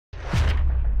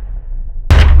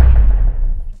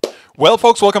Well,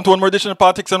 folks, welcome to one more edition of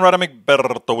Politics and Right. I'm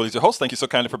Egberto Willies, your host. Thank you so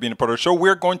kindly for being a part of the show.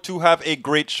 We're going to have a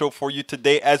great show for you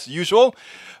today, as usual.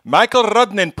 Michael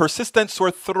Rudnin, persistent sore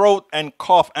throat and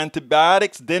cough.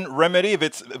 Antibiotics didn't remedy. If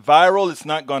it's viral, it's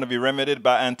not going to be remedied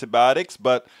by antibiotics,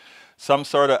 but some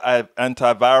sort of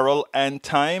antiviral. And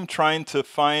time trying to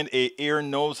find a ear,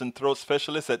 nose, and throat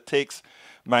specialist that takes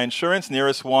my insurance.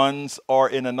 Nearest ones are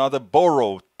in another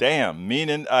borough. Damn,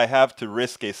 meaning I have to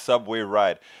risk a subway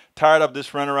ride. Tired of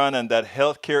this runaround and that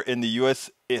healthcare in the U.S.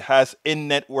 it has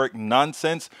in-network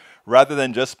nonsense rather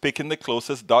than just picking the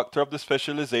closest doctor of the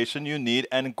specialization you need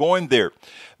and going there.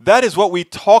 That is what we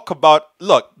talk about.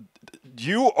 Look,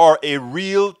 you are a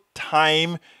real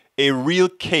time, a real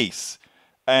case.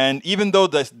 And even though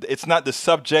it's not the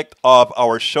subject of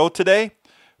our show today,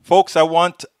 folks, I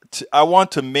want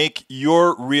to make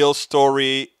your real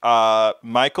story,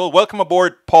 Michael. Welcome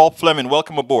aboard, Paul Fleming.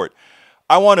 Welcome aboard.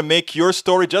 I want to make your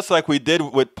story, just like we did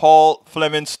with Paul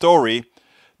Fleming's story,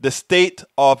 the state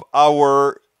of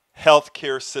our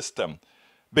healthcare system.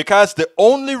 Because the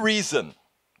only reason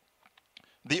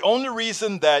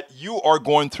that you are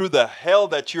going through the hell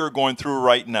that you're going through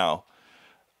right now,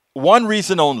 one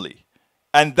reason only,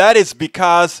 and that is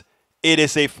because it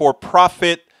is a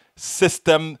for-profit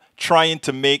system trying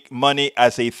to make money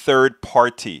as a third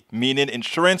party, meaning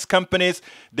insurance companies,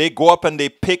 they go up and they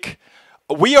pick.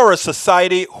 We are a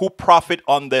society who profit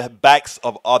on the backs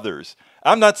of others.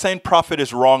 I'm not saying profit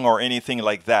is wrong or anything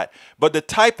like that, but the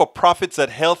type of profits that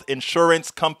health insurance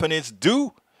companies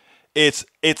do, it's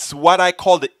what I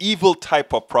call the evil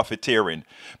type of profiteering.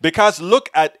 Because look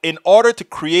at, in order to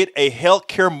create a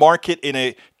healthcare market in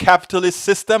a capitalist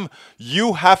system,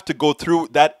 you have to go through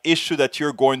that issue that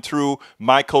you're going through,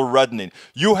 Michael Rudnin.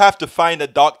 You have to find a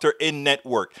doctor in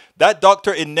network. That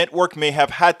doctor in network may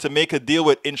have had to make a deal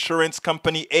with insurance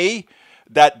company A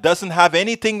that doesn't have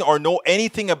anything or know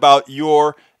anything about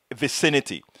your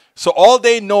vicinity. So all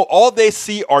they know, all they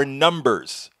see are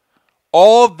numbers.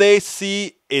 All they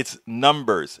see is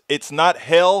numbers. It's not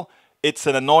hell. It's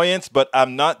an annoyance, but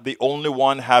I'm not the only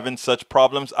one having such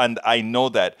problems, and I know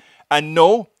that. And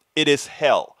no, it is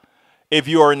hell. If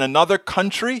you are in another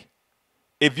country,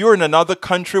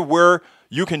 where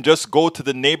you can just go to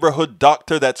the neighborhood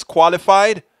doctor that's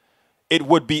qualified, it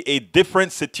would be a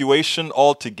different situation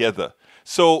altogether.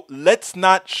 So let's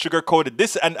not sugarcoat it.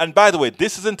 This, and by the way,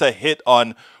 this isn't a hit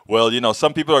on, well, you know,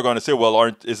 some people are going to say,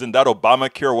 well, isn't that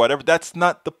Obamacare or whatever? That's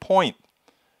not the point.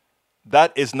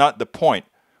 That is not the point.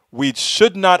 We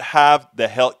should not have the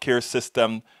healthcare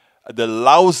system, the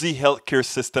lousy healthcare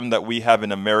system that we have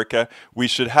in America. We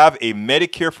should have a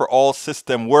Medicare for all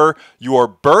system where you are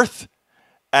birthed,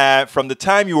 from the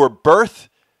time you were birthed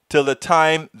till the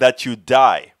time that you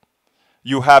die,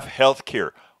 you have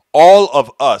healthcare. All of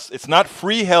us. It's not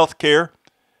free healthcare.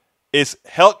 It's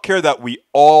healthcare that we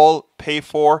all pay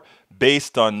for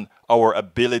based on our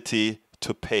ability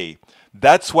to pay.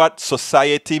 That's what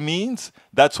society means.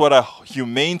 That's what a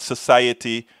humane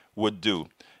society would do.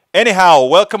 Anyhow,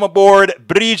 welcome aboard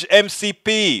Bridge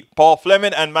MCP, Paul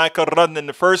Fleming and Michael Rudnin,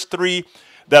 the first three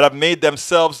that have made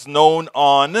themselves known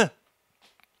on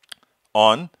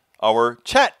our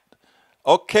chat.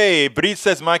 Okay, Bridge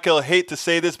says, Michael, hate to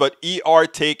say this, but ER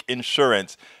take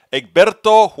insurance.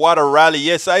 Egberto, what a rally.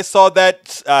 Yes, I saw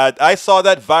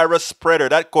that virus spreader,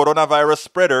 that coronavirus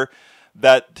spreader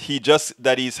that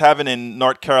he's having in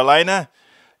North Carolina.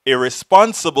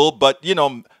 Irresponsible, but you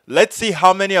know, let's see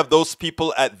how many of those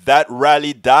people at that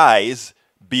rally dies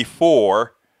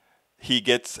before he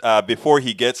gets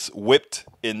whipped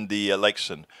in the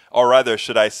election, or rather,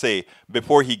 should I say,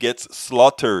 before he gets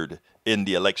slaughtered in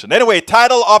the election. Anyway,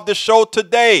 title of the show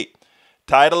today,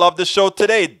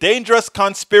 Dangerous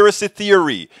Conspiracy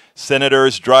Theory.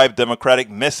 Senators drive Democratic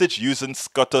message using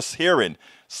SCOTUS hearing.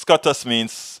 SCOTUS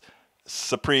means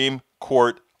Supreme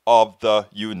Court of the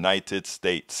United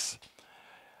States.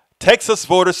 Texas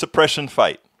voter suppression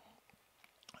fight.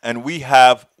 And we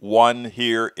have one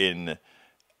here in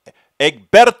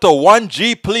Egberto,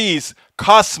 1G please.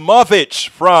 Kosmovich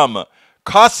from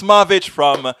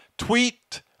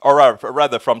Tweet, or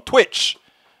rather from Twitch.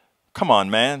 Come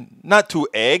on, man. Not two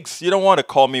eggs. You don't want to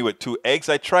call me with two eggs.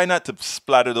 I try not to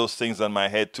splatter those things on my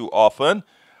head too often.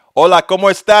 Hola, ¿cómo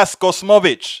estás,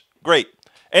 Kosmovich? Great.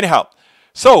 Anyhow,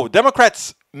 so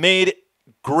Democrats made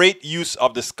great use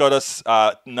of the SCOTUS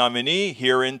nominee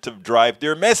hearing to drive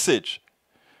their message.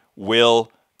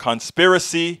 Will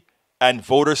conspiracy and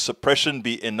voter suppression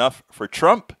be enough for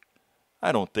Trump?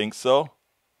 I don't think so.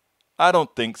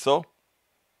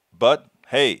 But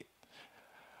hey,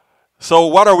 so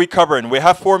what are we covering? We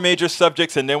have four major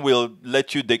subjects, and then we'll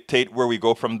let you dictate where we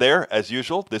go from there. As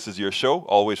usual, this is your show.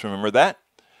 Always remember that.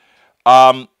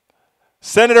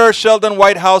 Senator Sheldon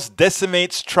Whitehouse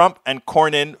decimates Trump and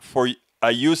Cornyn for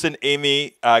using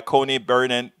Amy Coney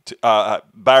Barrett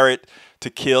to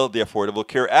kill the Affordable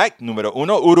Care Act. Número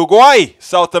uno, Uruguay,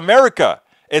 South America.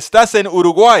 Estás en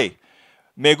Uruguay.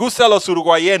 Me gusta los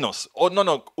uruguayenos. Oh,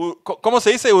 no. ¿Cómo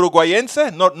se dice?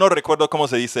 ¿Uruguayense? No recuerdo cómo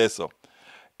se dice eso.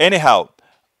 Anyhow,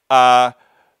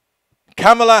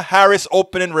 Kamala Harris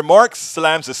opening remarks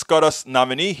slams the SCOTUS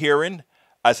nominee hearing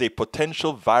as a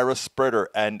potential virus spreader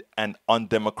and an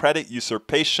undemocratic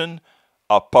usurpation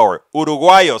of power.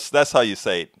 Uruguayos, that's how you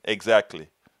say it. Exactly.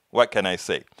 What can I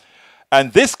say?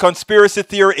 And this conspiracy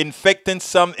theory infecting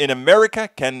some in America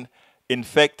can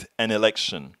infect an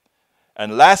election.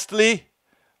 And lastly,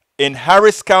 in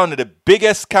Harris County, the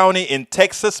biggest county in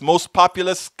Texas, most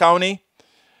populous county,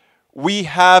 we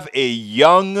have a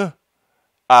young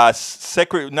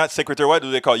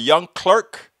young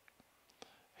clerk.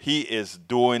 He is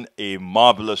doing a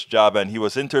marvelous job, and he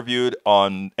was interviewed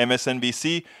on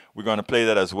MSNBC. We're going to play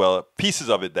that as well. Pieces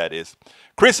of it, that is.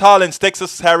 Chris Hollins,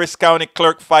 Texas Harris County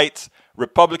clerk, fights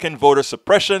Republican voter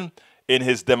suppression in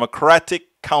his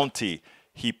Democratic county.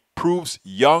 He proves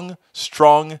young,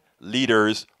 strong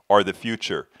leaders are the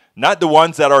future. Not the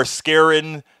ones that are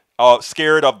scared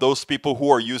of those people who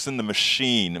are using the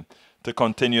machine to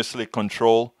continuously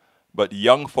control, but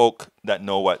young folk that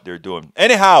know what they're doing.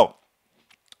 Anyhow,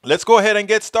 let's go ahead and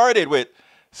get started with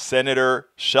Senator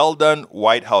Sheldon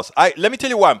Whitehouse. Let me tell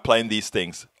you why I'm playing these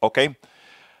things, okay?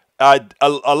 A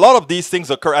lot of these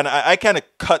things occur, and I kind of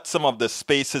cut some of the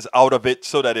spaces out of it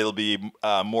so that it'll be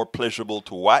more pleasurable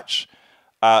to watch.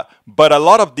 But a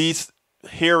lot of these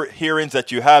hearings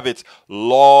that you have, it's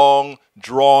long,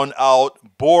 drawn out,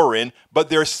 boring, but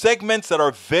there are segments that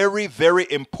are very, very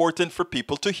important for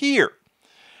people to hear.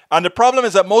 And the problem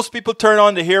is that most people turn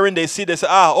on the hearing, they see this,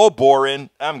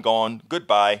 boring, I'm gone,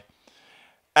 goodbye.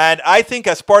 And I think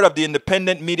as part of the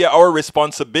independent media, our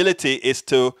responsibility is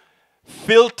to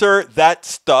filter that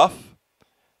stuff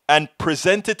and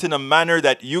present it in a manner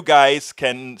that you guys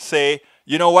can say,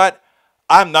 you know what,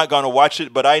 I'm not going to watch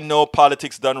it, but I know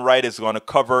Politics Done Right is going to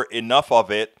cover enough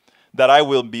of it that I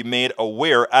will be made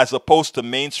aware, as opposed to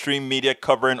mainstream media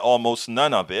covering almost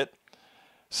none of it.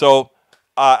 So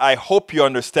I hope you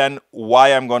understand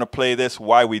why I'm going to play this,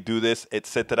 why we do this,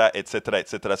 etc., etc.,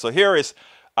 etc. So here is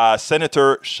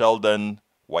Senator Sheldon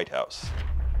Whitehouse.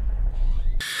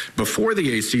 Before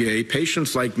the ACA,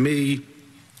 patients like me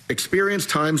experienced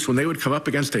times when they would come up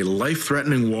against a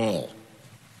life-threatening wall,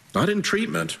 not in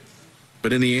treatment,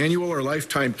 but in the annual or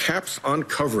lifetime caps on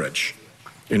coverage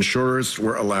insurers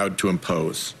were allowed to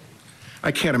impose.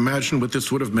 I can't imagine what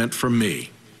this would have meant for me.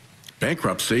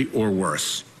 Bankruptcy or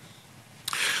worse.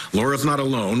 Laura's not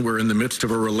alone. We're in the midst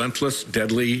of a relentless,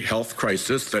 deadly health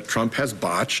crisis that Trump has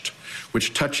botched,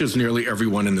 which touches nearly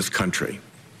everyone in this country.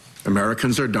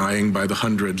 Americans are dying by the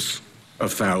hundreds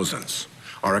of thousands.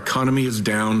 Our economy is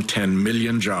down 10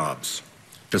 million jobs.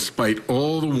 Despite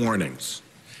all the warnings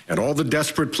and all the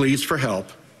desperate pleas for help,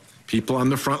 people on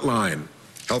the front line,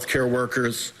 healthcare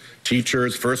workers,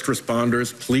 teachers, first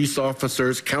responders, police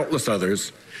officers, countless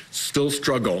others, still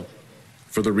struggle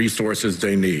for the resources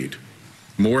they need.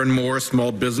 More and more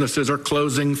small businesses are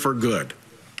closing for good.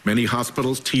 Many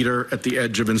hospitals teeter at the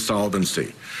edge of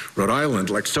insolvency. Rhode Island,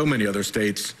 like so many other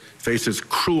states, faces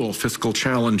cruel fiscal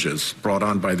challenges brought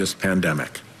on by this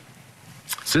pandemic.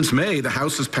 Since May, the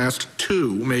House has passed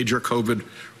 2 major COVID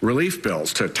relief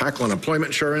bills to tackle unemployment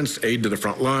insurance, aid to the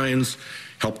front lines,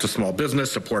 help to small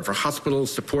business, support for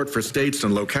hospitals, support for states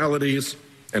and localities,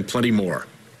 and plenty more.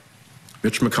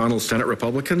 Mitch McConnell's Senate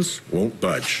Republicans won't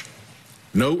budge.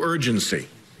 No urgency,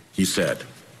 he said.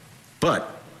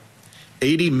 But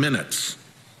 80 minutes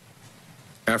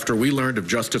after we learned of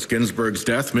Justice Ginsburg's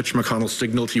death, Mitch McConnell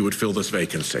signaled he would fill this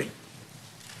vacancy.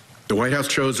 The White House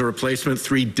chose a replacement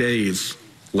 3 days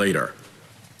later.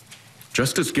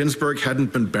 Justice Ginsburg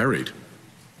hadn't been buried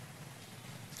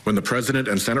when the president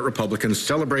and Senate Republicans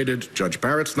celebrated Judge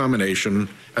Barrett's nomination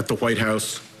at the White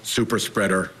House super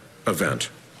spreader event.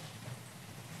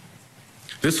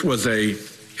 This was a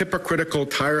hypocritical,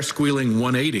 tire-squealing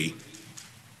 180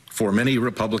 for many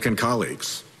Republican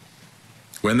colleagues.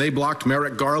 When they blocked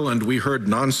Merrick Garland, we heard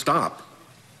nonstop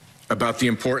about the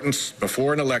importance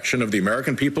before an election of the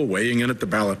American people weighing in at the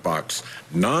ballot box.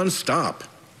 Nonstop.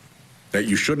 That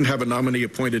you shouldn't have a nominee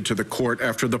appointed to the court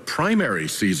after the primary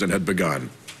season had begun.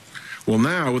 Well,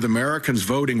 now, with Americans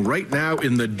voting right now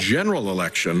in the general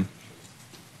election,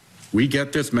 we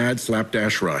get this mad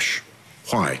slapdash rush.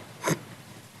 Why?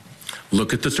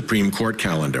 Look at the Supreme Court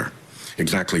calendar.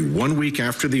 Exactly 1 week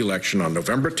after the election, on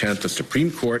November 10th, the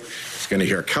Supreme Court is going to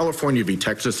hear California v.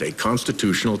 Texas, a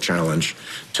constitutional challenge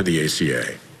to the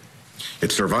ACA.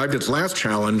 It survived its last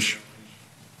challenge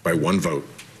by 1 vote.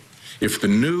 If the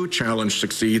new challenge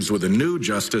succeeds with a new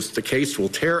justice, the case will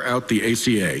tear out the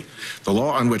ACA, the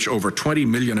law on which over 20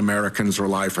 million Americans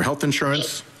rely for health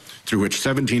insurance, through which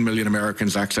 17 million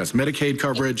Americans access Medicaid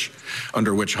coverage,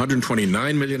 under which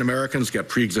 129 million Americans get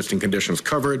pre-existing conditions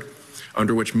covered,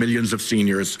 under which millions of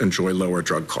seniors enjoy lower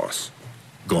drug costs.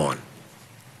 Gone.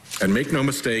 And make no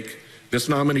mistake, this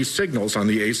nominee's signals on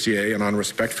the ACA and on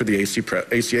respect for the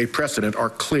ACA precedent are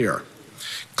clear.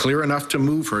 Clear enough to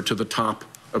move her to the top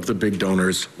of the big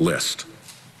donors list.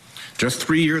 Just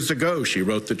 3 years ago, she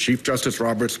wrote that Chief Justice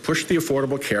Roberts pushed the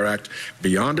Affordable Care Act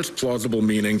beyond its plausible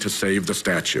meaning to save the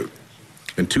statute.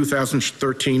 In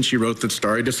 2013, she wrote that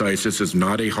stare decisis is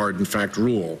not a hard and fact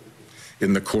rule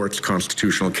in the court's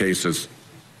constitutional cases,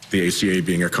 the ACA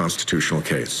being a constitutional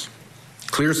case.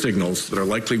 Clear signals that are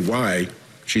likely why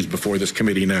she's before this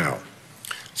committee now.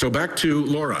 So back to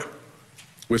Laura.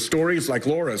 With stories like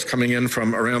Laura's coming in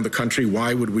from around the country,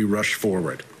 why would we rush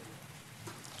forward?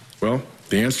 Well,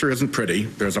 the answer isn't pretty.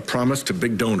 There's a promise to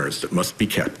big donors that must be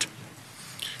kept.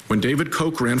 When David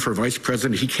Koch ran for vice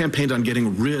president, he campaigned on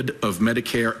getting rid of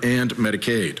Medicare and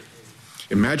Medicaid.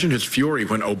 Imagine his fury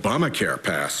when Obamacare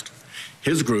passed.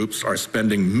 His groups are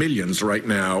spending millions right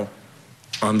now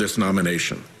on this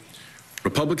nomination.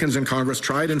 Republicans in Congress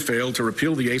tried and failed to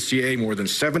repeal the ACA more than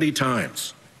 70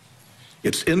 times.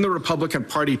 It's in the Republican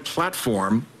Party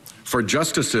platform for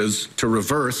justices to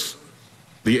reverse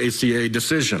the ACA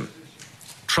decision.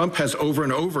 Trump has over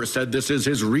and over said this is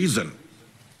his reason.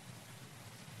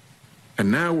 And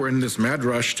now we're in this mad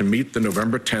rush to meet the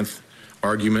November 10th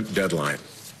argument deadline.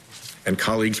 And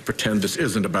colleagues pretend this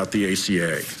isn't about the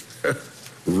ACA.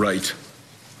 Right.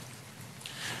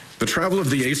 The travel of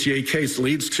the ACA case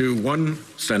leads to one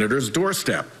senator's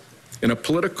doorstep. In a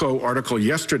Politico article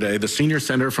yesterday, the senior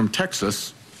senator from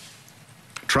Texas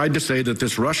tried to say that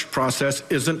this rushed process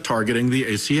isn't targeting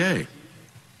the ACA.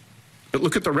 But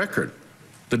look at the record.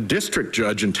 The district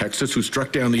judge in Texas who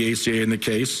struck down the ACA in the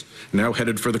case, now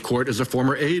headed for the court, is a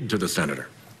former aide to the senator,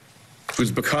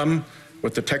 who's become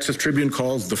what the Texas Tribune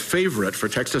calls the favorite for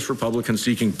Texas Republicans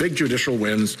seeking big judicial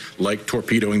wins like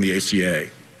torpedoing the ACA.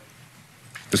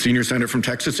 The senior senator from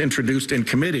Texas introduced in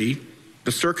committee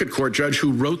the circuit court judge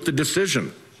who wrote the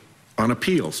decision on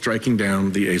appeal striking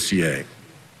down the ACA.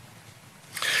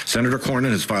 Senator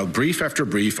Cornyn has filed brief after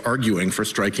brief arguing for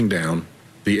striking down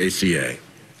the ACA.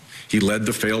 He led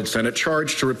the failed Senate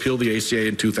charge to repeal the ACA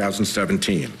in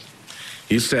 2017.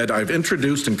 He said, I've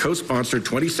introduced and co-sponsored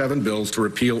 27 bills to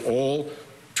repeal or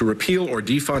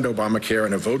defund Obamacare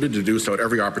and have voted to do so at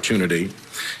every opportunity.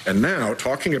 And now,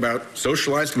 talking about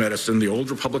socialized medicine, the old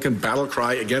Republican battle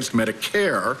cry against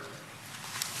Medicare,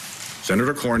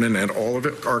 Senator Cornyn and all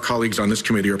of our colleagues on this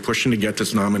committee are pushing to get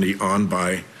this nominee on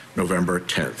by November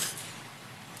 10th,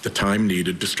 the time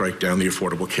needed to strike down the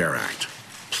Affordable Care Act.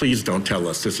 Please don't tell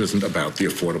us this isn't about the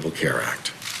Affordable Care Act.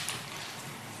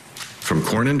 From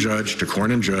Cornyn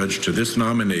judge to this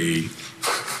nominee,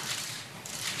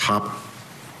 hop,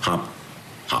 hop,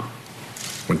 hop.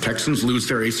 When Texans lose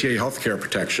their ACA health care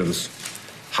protections,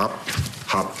 hop,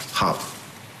 hop, hop,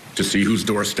 to see whose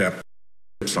doorstep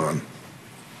it's on.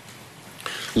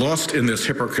 Lost in this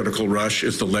hypocritical rush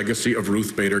is the legacy of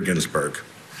Ruth Bader Ginsburg.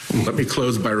 Let me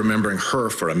close by remembering her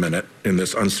for a minute in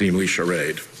this unseemly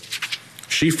charade.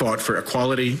 She fought for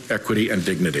equality, equity, and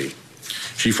dignity.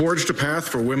 She forged a path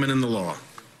for women in the law,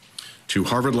 to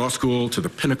Harvard Law School, to the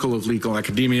pinnacle of legal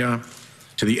academia,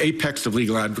 to the apex of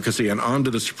legal advocacy, and on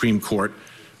to the Supreme Court,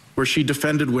 where she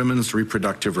defended women's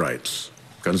reproductive rights,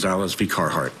 Gonzalez v.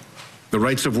 Carhart, the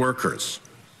rights of workers,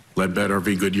 Ledbetter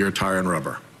v. Goodyear Tire and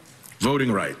Rubber,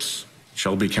 voting rights,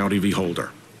 Shelby County v.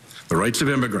 Holder, the rights of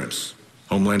immigrants,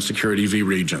 Homeland Security v.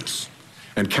 Regents,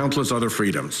 and countless other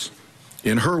freedoms.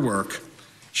 In her work,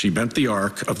 she bent the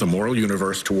arc of the moral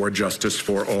universe toward justice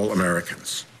for all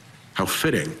Americans. How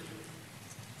fitting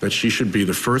that she should be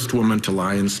the first woman to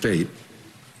lie in state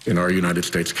in our United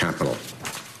States Capitol.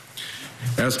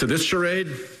 As to this charade,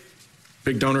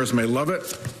 big donors may love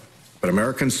it, but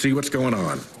Americans see what's going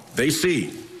on. They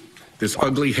see this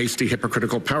ugly, hasty,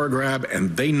 hypocritical power grab,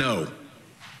 and they know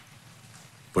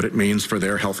what it means for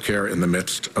their health care in the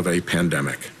midst of a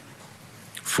pandemic.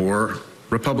 For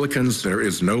Republicans, there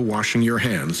is no washing your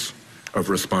hands of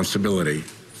responsibility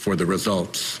for the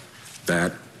results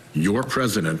that your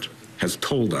president has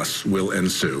told us will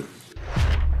ensue.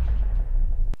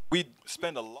 We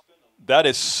spend a lot. That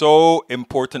is so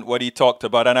important what he talked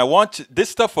about. And this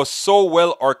stuff was so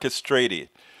well orchestrated.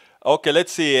 Okay,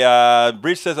 let's see.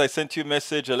 Breach says I sent you a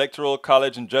message. Electoral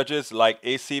College and judges like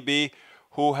ACB,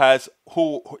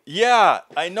 Yeah,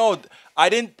 I know. I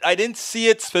didn't see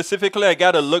it specifically. I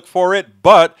gotta look for it,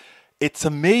 but it's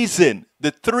amazing.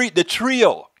 The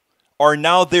trio are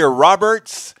now there.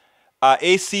 Roberts,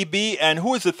 ACB, and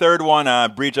who is the third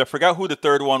one? Breach. I forgot who the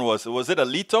third one was. Was it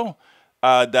Alito?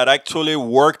 That actually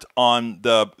worked on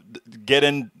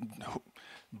getting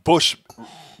Bush,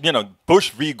 Bush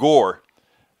v. Gore.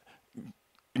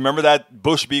 Remember that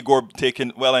Bush v. Gore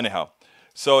taken? Well, anyhow.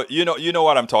 So you know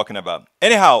what I'm talking about.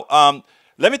 Anyhow,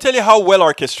 let me tell you how well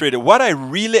orchestrated. What I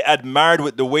really admired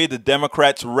with the way the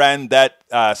Democrats ran that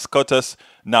SCOTUS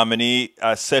nominee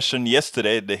session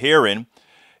yesterday, the hearing,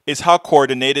 is how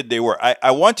coordinated they were.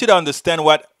 I want you to understand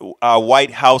what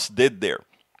White House did there.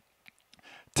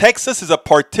 Texas is a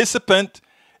participant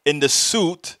in the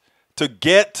suit to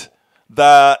get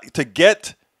the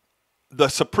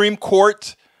Supreme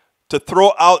Court to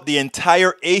throw out the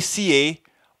entire ACA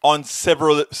on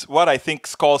what I think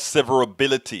is called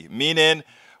severability, meaning,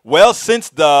 well, since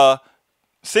the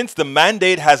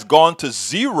mandate has gone to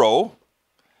zero,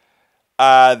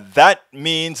 that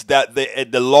means that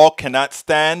the law cannot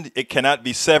stand, it cannot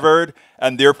be severed,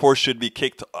 and therefore should be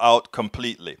kicked out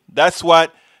completely. That's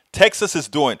what Texas is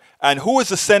doing. And who is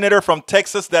the senator from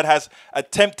Texas that has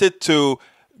attempted to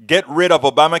get rid of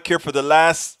Obamacare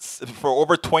for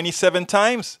over 27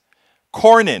 times?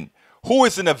 Cornyn. Who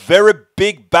is in a very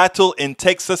big battle in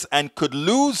Texas and could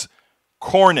lose?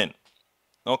 Cornyn.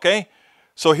 Okay?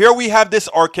 So here we have this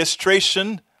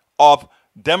orchestration of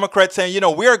Democrats saying,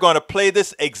 we are going to play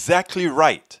this exactly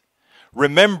right.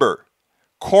 Remember,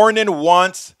 Cornyn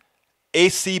wants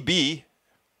ACB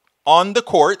on the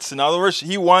courts. In other words,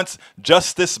 he wants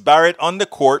Justice Barrett on the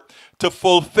court to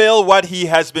fulfill what he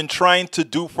has been trying to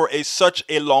do for such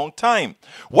a long time.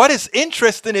 What is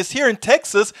interesting is here in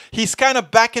Texas, he's kind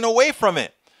of backing away from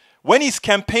it. When he's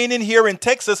campaigning here in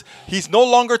Texas, he's no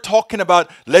longer talking about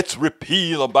let's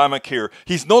repeal Obamacare.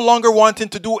 He's no longer wanting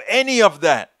to do any of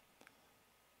that.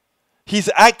 He's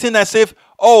acting as if,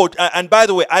 and by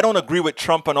the way, I don't agree with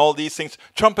Trump on all these things.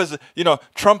 Trump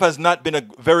has not been a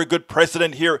very good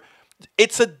president here.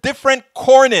 It's a different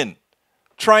Cornyn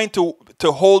trying to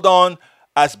hold on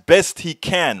as best he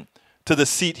can to the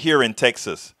seat here in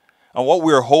Texas. And what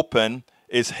we're hoping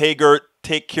is Hager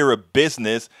take care of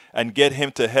business and get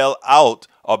him to hell out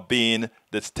of being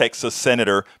this Texas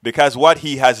senator, because what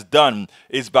he has done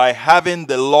is, by having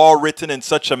the law written in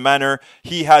such a manner,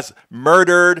 he has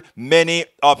murdered many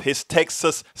of his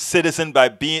Texas citizens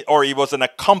or he was an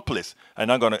accomplice.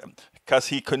 Because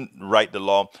he couldn't write the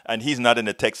law and he's not in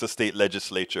the Texas state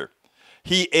legislature.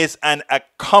 He is an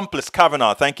accomplice.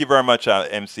 Kavanaugh, thank you very much,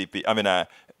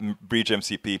 Breach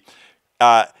MCP.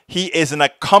 He is an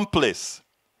accomplice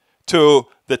to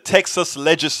the Texas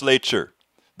legislature,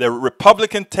 the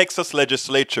Republican Texas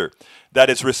legislature, that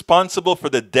is responsible for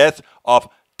the death of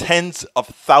tens of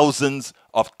thousands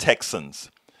of Texans.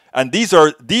 And these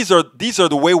are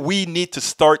the way we need to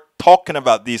start talking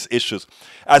about these issues.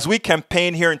 As we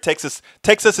campaign here in Texas,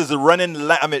 Texas is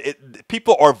running.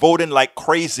 People are voting like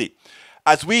crazy.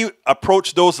 As we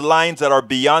approach those lines that are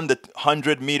beyond the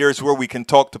 100 meters where we can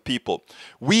talk to people,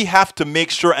 we have to make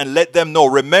sure and let them know.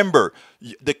 Remember,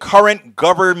 the current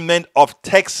government of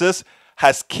Texas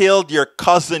has killed your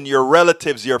cousin, your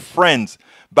relatives, your friends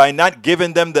by not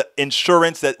giving them the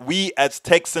insurance that we as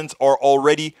Texans are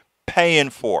already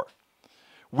paying for.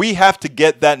 We have to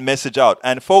get that message out.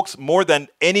 And folks, more than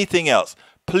anything else,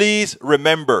 please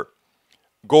remember,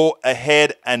 go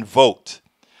ahead and vote.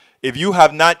 If you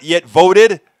have not yet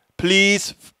voted,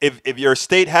 please, if your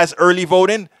state has early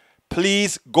voting,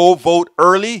 please go vote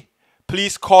early.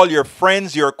 Please call your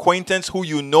friends, your acquaintance who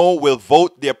you know will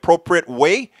vote the appropriate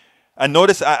way. And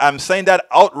notice I'm saying that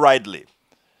outrightly.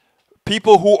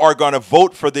 People who are going to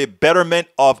vote for the betterment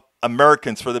of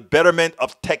Americans, for the betterment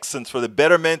of Texans, for the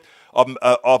betterment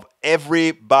of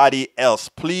everybody else.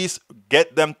 Please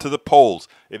get them to the polls.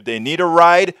 If they need a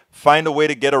ride, find a way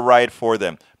to get a ride for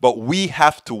them. But we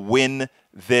have to win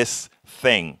this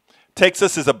thing.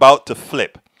 Texas is about to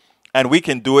flip, and we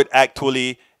can do it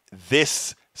actually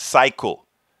this cycle.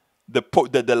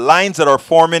 The lines that are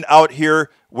forming out here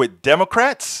with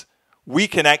Democrats, we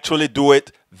can actually do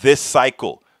it this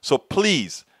cycle. So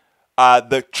please,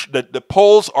 the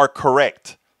polls are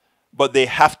correct, but they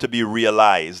have to be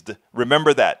realized.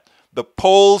 Remember that. The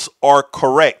polls are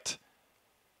correct.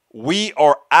 We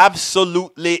are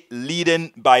absolutely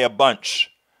leading by a bunch.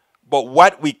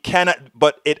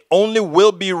 But it only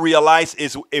will be realized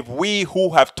is if we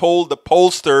who have told the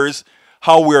pollsters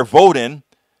how we're voting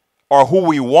or who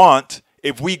we want,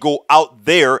 if we go out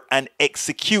there and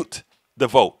execute the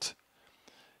vote.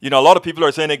 You know, a lot of people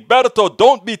are saying, Egberto,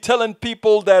 don't be telling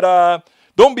people that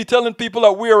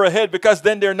we are ahead, because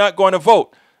then they're not going to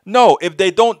vote. No, if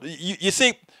they don't, you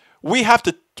see, we have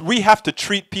to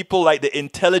treat people like the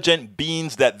intelligent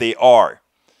beings that they are.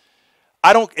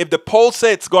 If the polls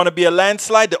say it's going to be a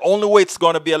landslide, the only way it's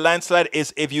going to be a landslide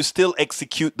is if you still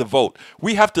execute the vote.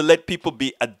 We have to let people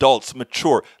be adults,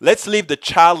 mature. Let's leave the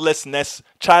childlessness,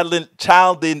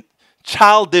 childish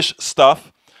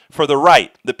stuff for the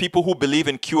right. The people who believe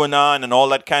in QAnon and all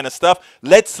that kind of stuff,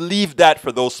 let's leave that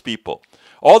for those people.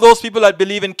 All those people that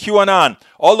believe in QAnon,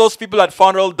 all those people that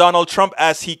fondle Donald Trump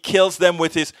as he kills them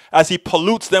as he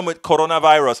pollutes them with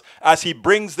coronavirus, as he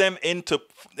brings them into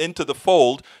the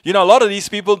fold. You know, a lot of these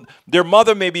people, their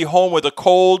mother may be home with a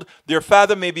cold, their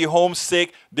father may be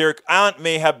homesick, their aunt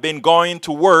may have been going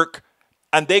to work,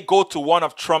 and they go to one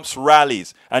of Trump's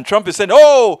rallies. And Trump is saying,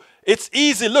 oh, it's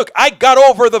easy. Look, I got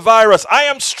over the virus. I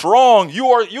am strong.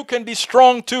 You can be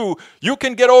strong too. You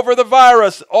can get over the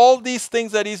virus. All these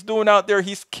things that he's doing out there,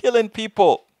 he's killing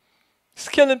people. He's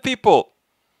killing people.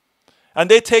 And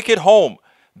they take it home.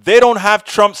 They don't have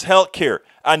Trump's health care.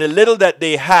 And the little that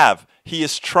they have, he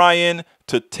is trying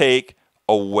to take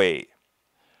away.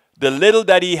 The little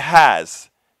that he has,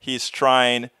 he's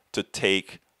trying to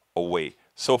take away.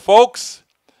 So folks,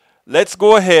 let's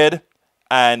go ahead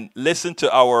and listen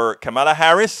to our Kamala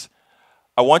Harris.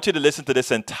 I want you to listen to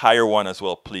this entire one as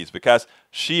well, please, because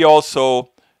she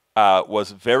also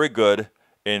was very good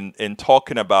in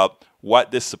talking about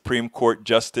what this Supreme Court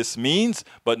justice means,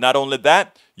 but not only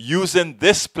that, using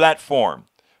this platform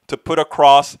to put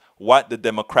across what the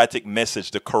democratic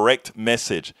message, the correct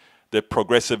message, the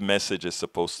progressive message is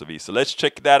supposed to be. So let's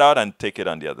check that out and take it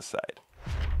on the other side.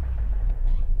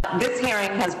 This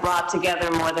hearing has brought together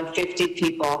more than 50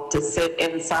 people to sit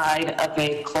inside of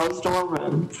a closed-door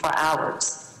room for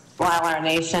hours while our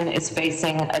nation is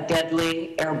facing a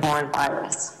deadly airborne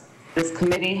virus. This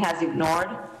committee has ignored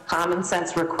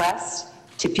common-sense requests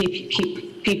to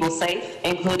keep people safe,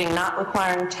 including not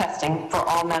requiring testing for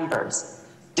all members,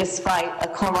 despite a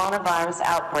coronavirus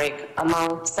outbreak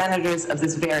among senators of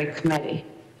this very committee.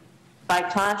 By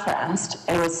contrast,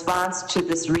 in response to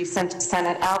this recent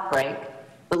Senate outbreak,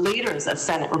 the leaders of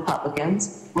Senate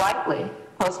Republicans rightly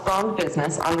postponed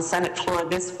business on the Senate floor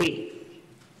this week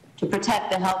to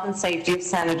protect the health and safety of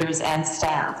senators and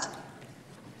staff.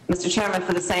 Mr. Chairman,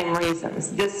 for the same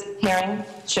reasons, this hearing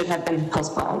should have been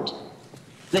postponed.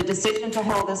 The decision to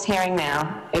hold this hearing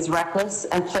now is reckless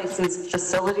and places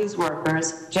facilities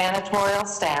workers, janitorial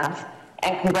staff,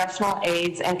 and congressional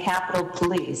aides and Capitol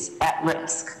Police at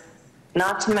risk.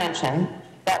 Not to mention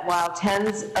that while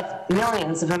tens of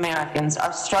millions of Americans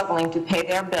are struggling to pay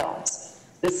their bills,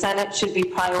 the Senate should be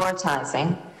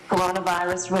prioritizing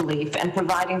coronavirus relief and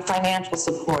providing financial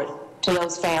support to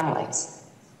those families.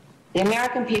 The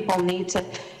American people need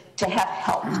to have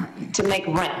help to make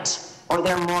rent or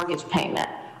their mortgage payment.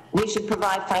 We should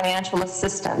provide financial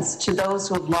assistance to those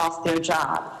who have lost their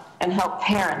job and help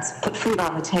parents put food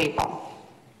on the table.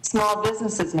 Small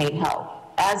businesses need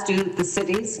help, as do the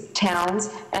cities, towns,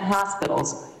 and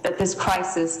hospitals that this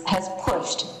crisis has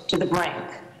pushed to the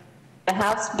brink. The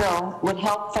House bill would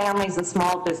help families and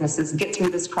small businesses get through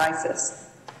this crisis.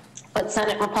 But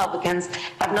Senate Republicans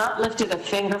have not lifted a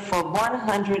finger for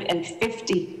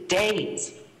 150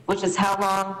 days, which is how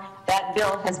long that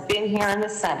bill has been here in the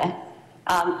Senate,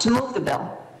 to move the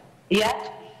bill.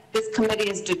 Yet, this committee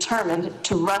is determined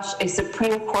to rush a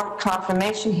Supreme Court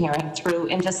confirmation hearing through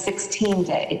in just 16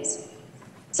 days.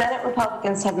 Senate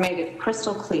Republicans have made it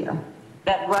crystal clear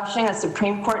that rushing a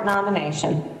Supreme Court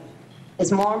nomination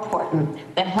is more important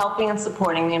than helping and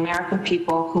supporting the American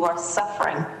people who are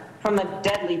suffering from a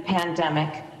deadly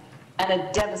pandemic and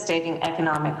a devastating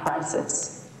economic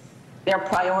crisis. Their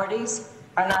priorities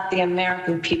are not the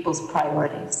American people's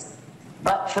priorities.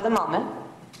 But for the moment,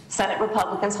 Senate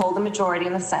Republicans hold the majority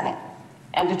in the Senate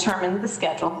and determine the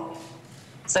schedule.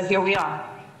 So here we are.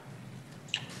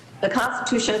 The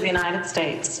Constitution of the United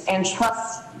States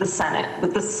entrusts the Senate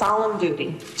with the solemn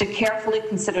duty to carefully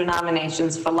consider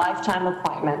nominations for lifetime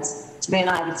appointments to the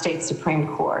United States Supreme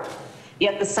Court.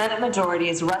 Yet the Senate majority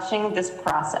is rushing this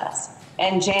process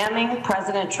and jamming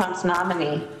President Trump's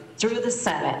nominee through the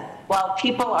Senate while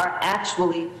people are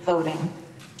actually voting,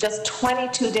 just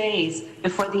 22 days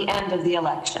before the end of the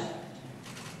election.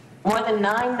 More than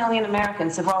 9 million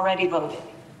Americans have already voted,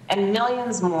 and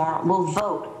millions more will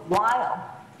vote while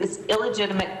this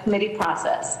illegitimate committee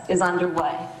process is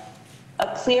underway.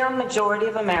 A clear majority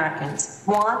of Americans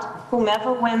want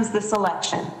whomever wins this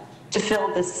election to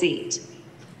fill this seat,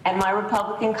 and my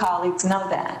Republican colleagues know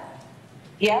that.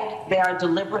 Yet they are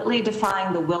deliberately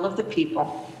defying the will of the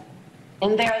people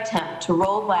in their attempt to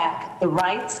roll back the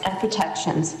rights and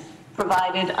protections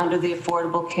provided under the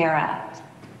Affordable Care Act.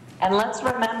 And let's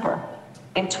remember,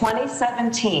 in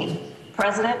 2017,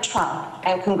 President Trump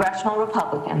and congressional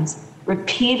Republicans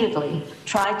repeatedly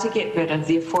tried to get rid of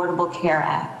the Affordable Care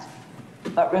Act.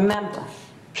 But remember,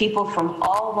 people from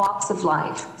all walks of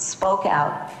life spoke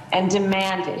out and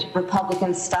demanded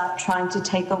Republicans stop trying to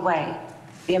take away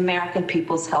the American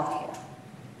people's health care.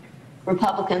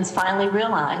 Republicans finally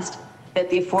realized that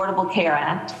the Affordable Care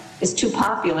Act is too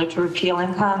popular to repeal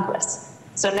in Congress.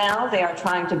 So now they are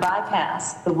trying to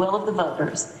bypass the will of the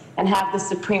voters and have the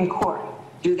Supreme Court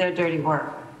do their dirty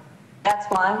work. That's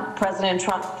why President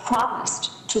Trump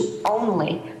promised to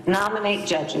only nominate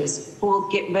judges who will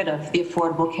get rid of the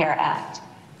Affordable Care Act.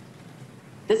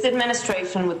 This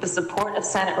administration, with the support of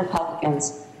Senate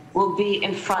Republicans, will be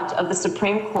in front of the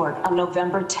Supreme Court on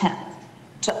November 10th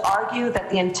to argue that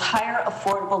the entire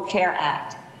Affordable Care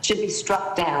Act should be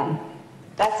struck down.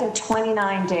 That's in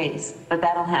 29 days that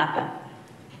that'll happen.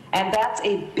 And that's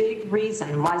a big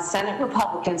reason why Senate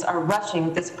Republicans are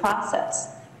rushing this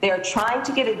process. They are trying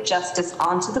to get a justice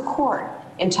onto the court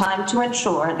in time to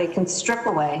ensure they can strip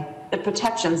away the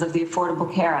protections of the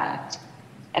Affordable Care Act.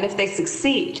 And if they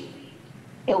succeed,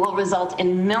 it will result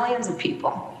in millions of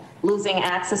people losing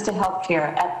access to health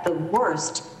care at the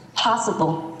worst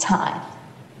possible time,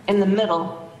 in the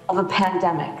middle of a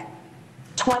pandemic.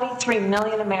 23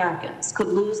 million Americans could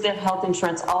lose their health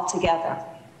insurance altogether.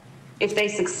 If they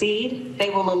succeed,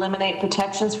 they will eliminate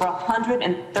protections for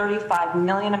 135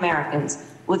 million Americans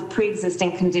with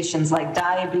pre-existing conditions like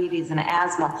diabetes and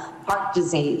asthma, heart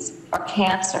disease, or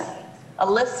cancer. A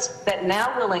list that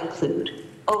now will include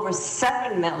over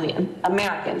 7 million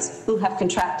Americans who have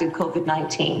contracted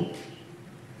COVID-19.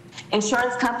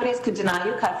 Insurance companies could deny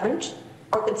you coverage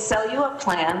or could sell you a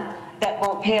plan that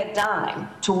won't pay a dime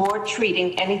toward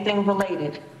treating anything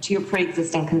related to your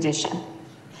pre-existing condition.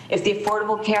 If the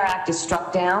Affordable Care Act is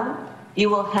struck down, you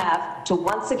will have to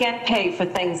once again pay for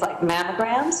things like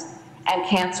mammograms and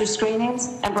cancer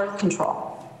screenings and birth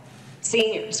control.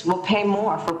 Seniors will pay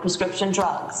more for prescription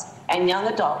drugs, and young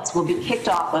adults will be kicked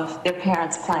off of their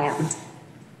parents' plans.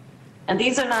 And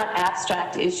these are not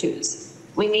abstract issues.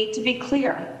 We need to be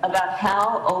clear about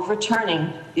how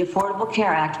overturning the Affordable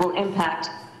Care Act will impact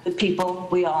the people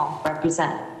we all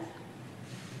represent.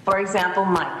 For example,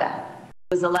 Micah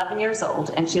was 11 years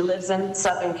old, and she lives in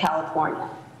Southern California.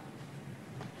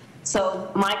 So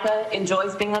Micah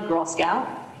enjoys being a Girl Scout,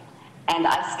 and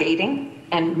ice skating,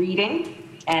 and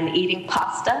reading, and eating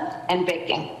pasta, and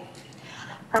baking.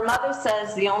 Her mother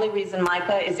says the only reason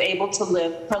Micah is able to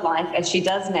live her life as she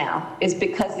does now is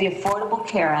because the Affordable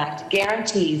Care Act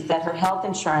guarantees that her health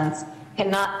insurance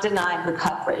cannot deny her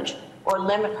coverage or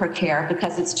limit her care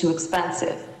because it's too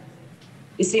expensive.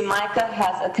 You see, Micah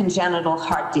has a congenital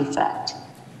heart defect.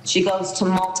 She goes to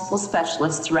multiple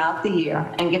specialists throughout the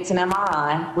year and gets an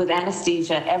MRI with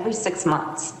anesthesia every 6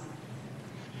 months.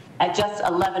 At just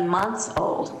 11 months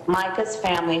old, Micah's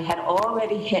family had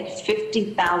already hit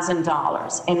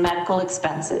 $50,000 in medical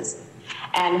expenses,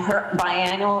 and her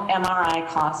biannual MRI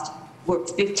cost were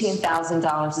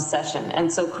 $15,000 a session.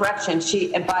 And so, correction,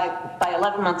 by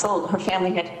 11 months old, her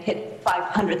family had hit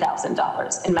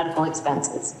 $500,000 in medical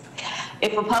expenses.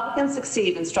 If Republicans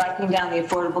succeed in striking down the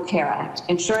Affordable Care Act,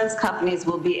 insurance companies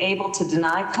will be able to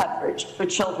deny coverage for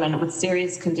children with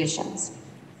serious conditions,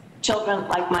 children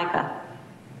like Micah.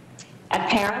 And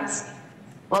parents,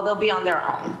 well, they'll be on their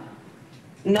own.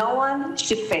 No one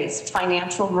should face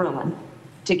financial ruin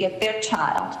to get their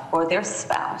child or their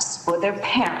spouse or their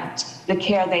parent the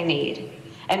care they need.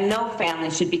 And no family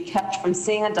should be kept from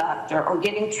seeing a doctor or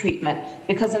getting treatment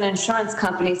because an insurance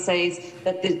company says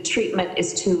that the treatment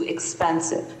is too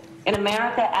expensive. In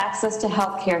America, access to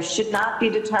health care should not be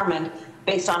determined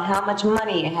based on how much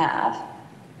money you have.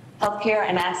 Health care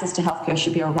and access to health care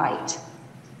should be a right.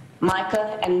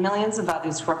 Micah and millions of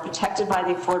others who are protected by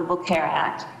the Affordable Care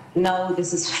Act know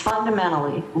this is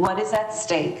fundamentally what is at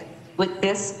stake with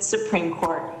this Supreme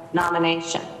Court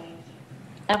nomination.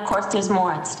 And of course, there's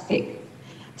more at stake.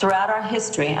 Throughout our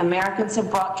history, Americans have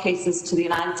brought cases to the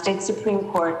United States Supreme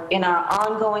Court in our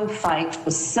ongoing fight for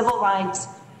civil rights,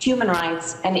 human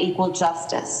rights, and equal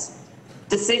justice.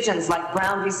 Decisions like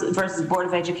Brown versus Board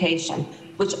of Education,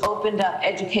 which opened up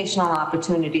educational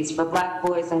opportunities for Black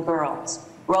boys and girls.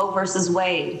 Roe versus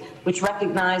Wade, which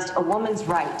recognized a woman's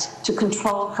right to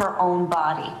control her own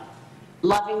body.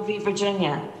 Loving v.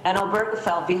 Virginia, and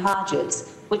Obergefell v.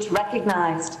 Hodges, which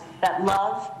recognized that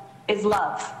love is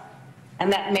love,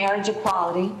 and that marriage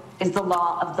equality is the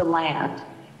law of the land.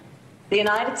 The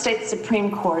United States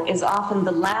Supreme Court is often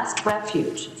the last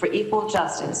refuge for equal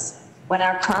justice when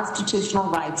our constitutional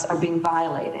rights are being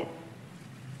violated.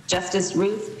 Justice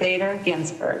Ruth Bader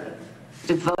Ginsburg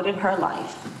devoted her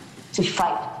life to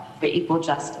fight for equal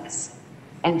justice,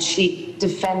 and she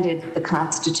defended the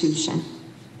Constitution.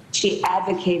 She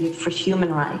advocated for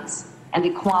human rights and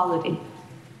equality.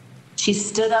 She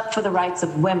stood up for the rights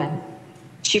of women.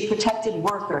 She protected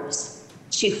workers.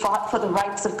 She fought for the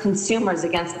rights of consumers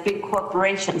against big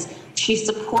corporations. She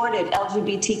supported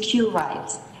LGBTQ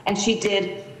rights, and she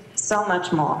did so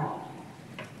much more.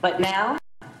 But now,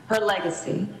 her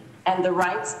legacy and the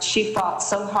rights she fought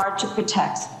so hard to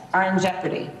protect are in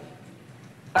jeopardy.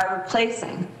 By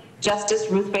replacing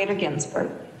Justice Ruth Bader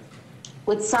Ginsburg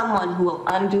with someone who will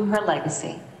undo her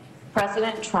legacy,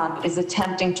 President Trump is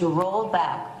attempting to roll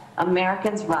back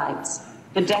Americans' rights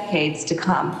for decades to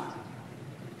come.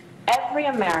 Every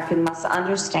American must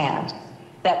understand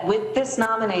that with this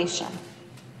nomination,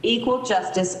 equal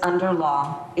justice under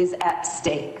law is at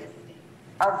stake.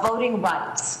 Our voting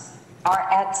rights are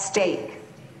at stake.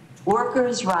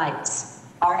 Workers' rights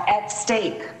are at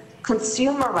stake.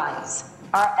 Consumer rights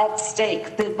are at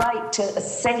stake. The right to a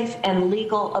safe and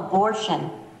legal abortion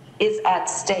is at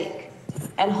stake.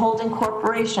 And holding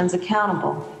corporations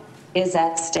accountable is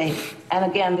at stake. And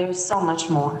again, there's so much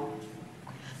more.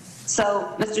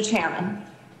 So, Mr. Chairman,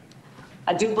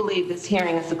 I do believe this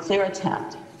hearing is a clear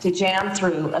attempt to jam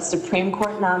through a Supreme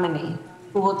Court nominee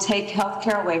who will take health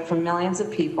care away from millions of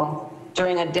people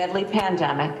during a deadly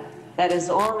pandemic that has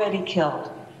already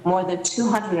killed more than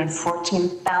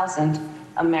 214,000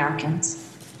 Americans.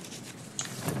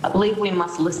 I believe we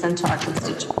must listen to our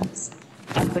constituents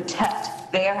and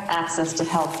protect their access to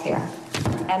health care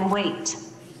and wait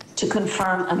to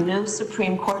confirm a new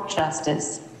Supreme Court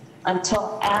justice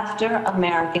until after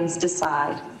Americans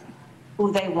decide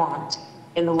who they want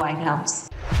in the White House.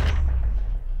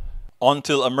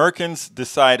 Until Americans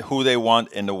decide who they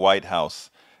want in the White House.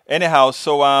 Anyhow,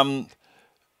 so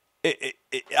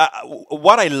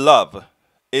what I love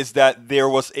is that there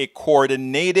was a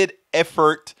coordinated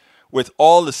effort with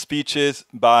all the speeches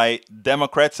by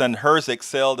Democrats, and hers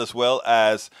excelled as well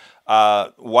as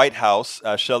White House,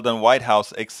 Sheldon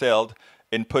Whitehouse excelled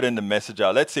in putting the message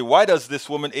out. Let's see, why does this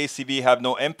woman ACB have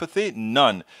no empathy?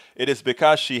 None. It is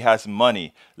because she has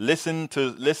money. Listens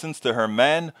to her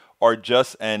man, or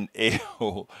just an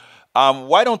a-hole.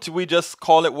 Why don't we just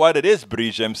call it what it is,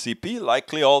 Bridge MCP?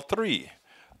 Likely all three.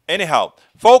 Anyhow,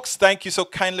 folks, thank you so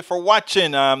kindly for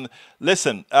watching.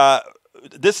 Listen,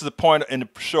 this is the point in the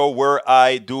show where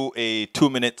I do a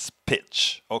 2-minute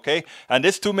pitch, okay? And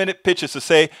this 2-minute pitch is to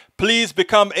say, please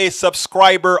become a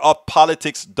subscriber of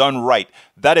Politics Done Right.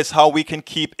 That is how we can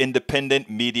keep independent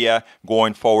media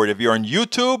going forward. If you're on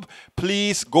YouTube,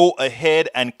 please go ahead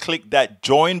and click that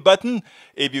join button.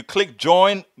 If you click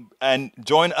join and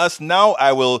join us now,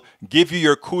 I will give you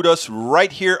your kudos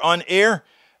right here on air.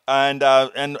 And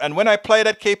when I play it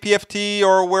at KPFT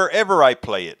or wherever I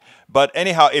play it. But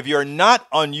anyhow, if you're not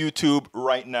on YouTube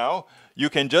right now, you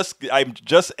can I've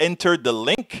just entered the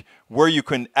link where you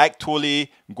can actually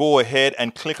go ahead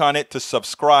and click on it to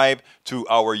subscribe to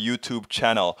our YouTube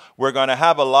channel. We're going to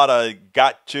have a lot of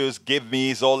gotchas, give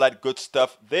me's, all that good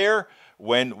stuff there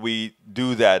when we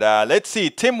do that. Let's see.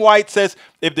 Tim White says,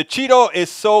 if the Cheeto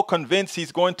is so convinced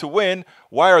he's going to win,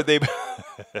 why are they...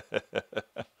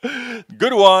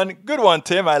 Good one,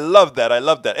 Tim. I love that.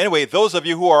 Anyway, those of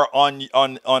you who are on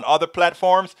other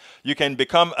platforms, you can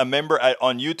become a member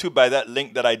on YouTube by that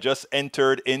link that I just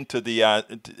entered into the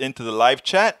live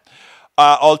chat.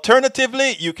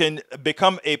 Alternatively, you can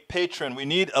become a patron. We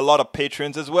need a lot of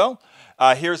patrons as well.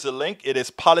 Here's the link. It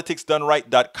is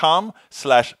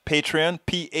politicsdoneright.com/Patreon,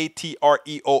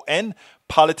 Patreon,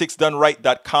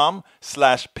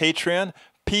 politicsdoneright.com/Patreon,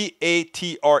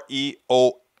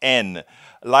 Patreon.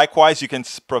 Likewise, you can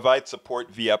provide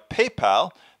support via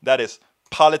PayPal. That is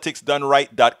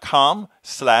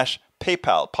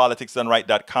politicsdoneright.com/PayPal,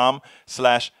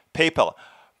 politicsdoneright.com/PayPal.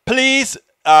 Please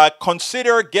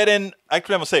consider getting,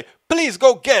 actually I'm going to say, please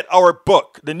go get our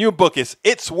book. The new book is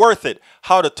It's Worth It,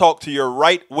 How to Talk to Your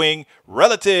Right-Wing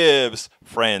Relatives,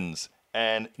 Friends,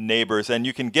 and Neighbors. And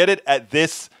you can get it at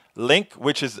this link,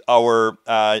 which is our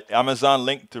Amazon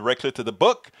link directly to the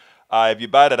book. If you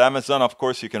buy it at Amazon, of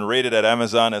course, you can rate it at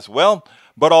Amazon as well.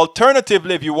 But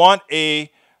alternatively, if you want a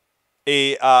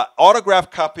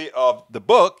autographed copy of the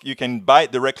book, you can buy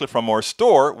it directly from our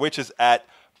store, which is at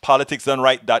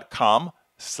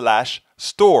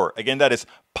politicsdoneright.com/store. Again, that is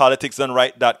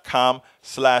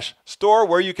politicsdoneright.com/store,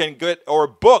 where you can get our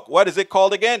book. What is it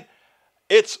called again?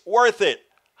 It's Worth It,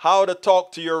 how to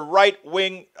talk to your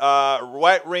right-wing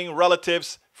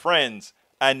relatives, friends,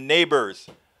 and neighbors.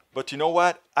 But you know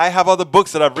what? I have other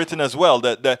books that I've written as well.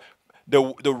 The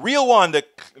real one,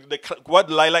 what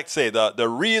do I like to say?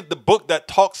 The book that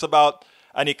talks about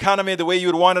an economy the way you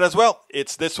would want it as well.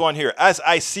 It's this one here. As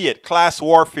I See It, Class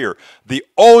Warfare, the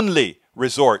only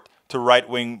resort to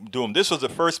right-wing doom. This was the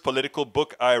first political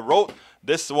book I wrote.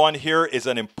 This one here is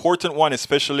an important one,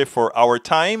 especially for our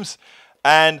times.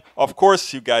 And of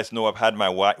course, you guys know I've had my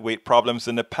weight problems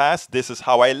in the past. This is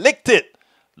how I licked it.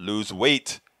 Lose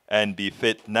weight and be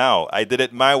fit now. I did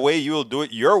it my way. You will do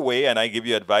it your way. And I give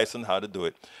you advice on how to do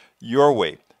it your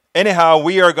way. Anyhow,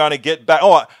 we are going to get back.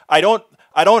 Oh, I don't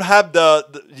have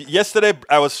yesterday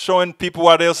I was showing people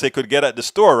what else they could get at the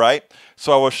store, right?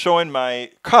 So I was showing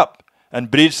my cup. And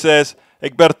Bridge says,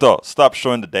 Egberto, stop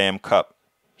showing the damn cup.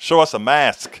 Show us a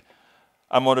mask.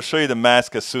 I'm going to show you the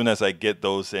mask as soon as I get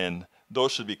those in.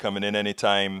 Those should be coming in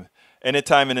anytime in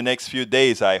the next few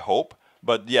days, I hope.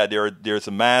 But yeah,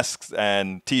 there's masks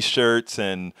and T-shirts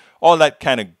and all that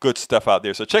kind of good stuff out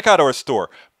there. So check out our store,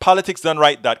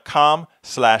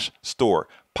 politicsdoneright.com/store.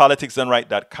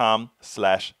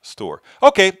 politicsdoneright.com/store.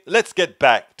 Okay, let's get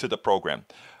back to the program.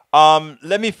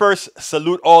 Let me first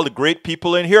salute all the great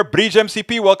people in here. Bridge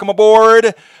MCP, welcome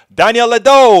aboard. Daniel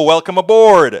Ledo, welcome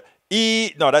aboard.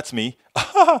 No, that's me.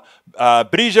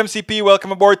 Bridge MCP,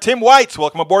 welcome aboard. Tim Whites,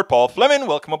 welcome aboard. Paul Fleming,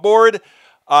 welcome aboard.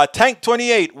 Tank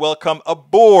 28, welcome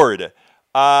aboard.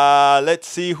 Let's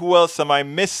see, who else am I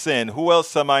missing?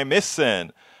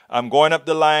 I'm going up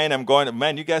the line.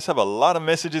 Man, you guys have a lot of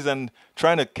messages and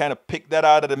trying to kind of pick that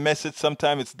out of the message.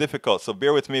 Sometimes it's difficult. So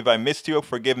bear with me. If I missed you,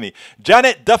 forgive me.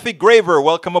 Janet Duffy Graver,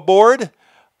 welcome aboard.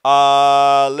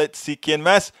 Let's see,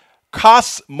 Kienmas.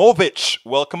 Kosmovich,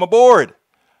 welcome aboard.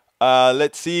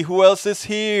 Let's see who else is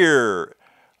here.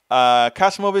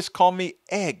 Kosmovich, call me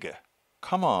Egg.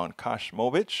 Come on,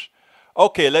 Kosmovich.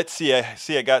 Okay, let's see.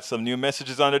 I got some new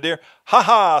messages under there.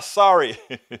 Haha, sorry.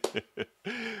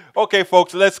 Okay,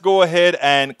 folks, let's go ahead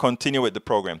and continue with the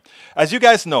program. As you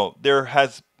guys know,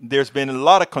 there's been a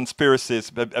lot of conspiracies.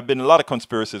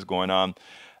 Going on.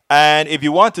 And if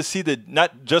you want to see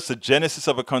not just the genesis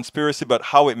of a conspiracy, but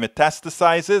how it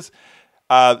metastasizes,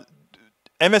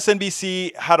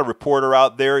 MSNBC had a reporter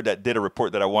out there that did a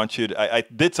report that I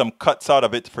did some cuts out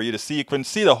of it for you to see. You can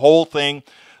see the whole thing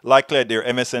likely at their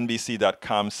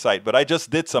msnbc.com site. But I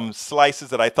just did some slices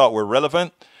that I thought were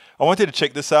relevant. I want you to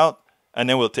check this out, and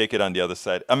then we'll take it on the other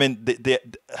side. I mean,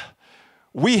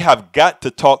 we have got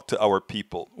to talk to our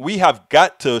people. We have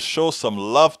got to show some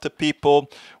love to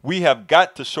people. We have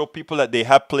got to show people that they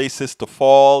have places to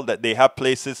fall, that they have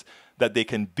places that they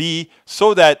can be,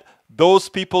 so that those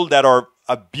people that are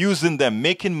abusing them,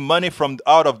 making money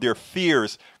out of their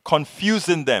fears,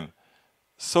 confusing them,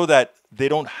 so that they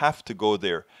don't have to go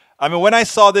there. I mean, when I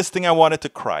saw this thing, I wanted to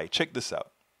cry. Check this out.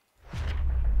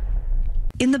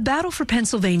 In the battle for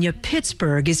Pennsylvania,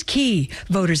 Pittsburgh is key.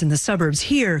 Voters in the suburbs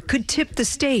here could tip the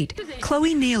state.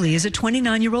 Chloe Neely is a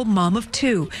 29-year-old mom of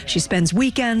two. She spends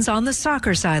weekends on the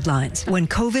soccer sidelines. When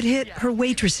COVID hit, her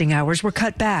waitressing hours were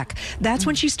cut back. That's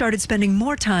when she started spending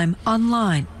more time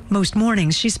online. Most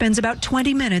mornings, she spends about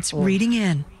 20 minutes reading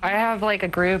in. I have like a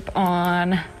group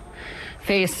on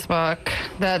Facebook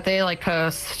that they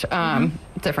post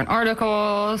different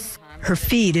articles. Her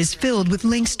feed is filled with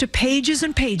links to pages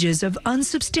and pages of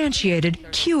unsubstantiated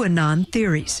QAnon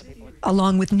theories.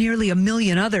 Along with nearly 1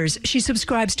 million others, she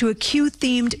subscribes to a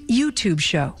Q-themed YouTube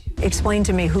show. Explain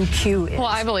to me who Q is. Well,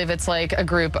 I believe it's like a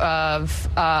group of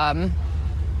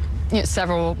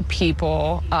several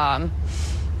people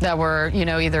that were,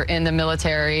 either in the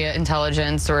military,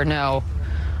 intelligence, or a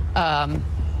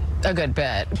good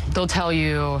bit. They'll tell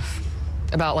you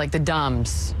about the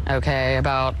dumbs, okay,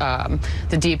 about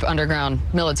the deep underground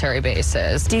military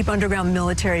bases. Deep underground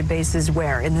military bases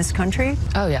where? In this country?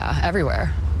 Oh yeah,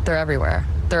 everywhere. They're everywhere.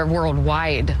 They're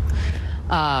worldwide.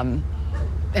 And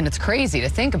it's crazy to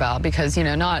think about because,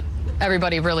 not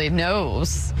everybody really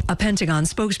knows. A Pentagon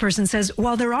spokesperson says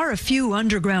while there are a few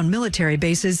underground military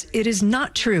bases, it is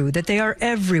not true that they are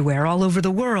everywhere all over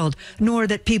the world, nor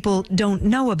that people don't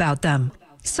know about them.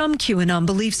 Some QAnon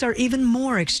beliefs are even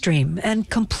more extreme and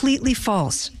completely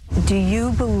false. Do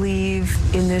you believe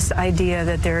in this idea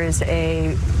that there is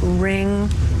a ring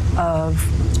of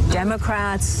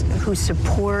Democrats who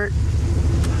support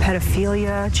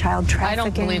pedophilia, child trafficking? I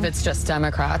don't believe it's just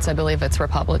Democrats. I believe it's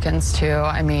Republicans, too.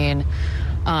 I mean,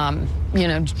 you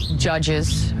know,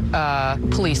 judges,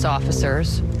 police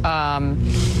officers.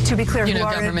 To be clear, you who know,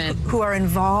 are government. who are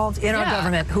involved in our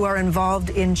government, who are involved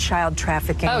in child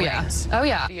trafficking rings. Oh,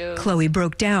 yeah. Chloe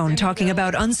broke down talking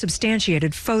about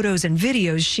unsubstantiated photos and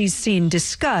videos she's seen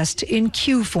discussed in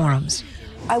Q forums.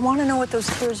 I want to know what those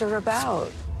tears are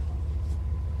about.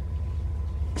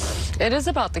 It is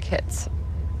about the kids,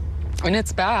 and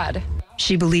it's bad.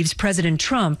 She believes President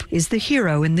Trump is the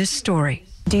hero in this story.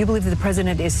 Do you believe that the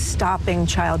president is stopping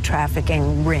child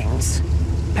trafficking rings,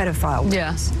 pedophile rings?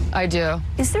 Yes, I do.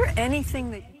 Is there anything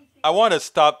that... I want to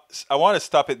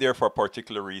stop it there for a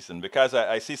particular reason, because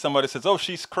I see somebody says, "Oh,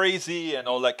 she's crazy," and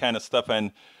all that kind of stuff,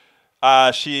 and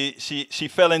she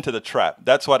fell into the trap.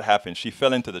 That's what happened. She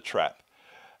fell into the trap.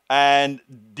 And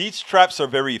these traps are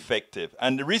very effective.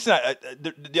 And the reason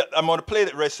I'm going to play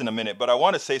the rest in a minute, but I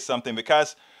want to say something,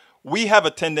 because we have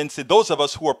a tendency, those of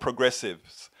us who are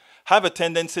progressives, have a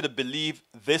tendency to believe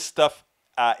this stuff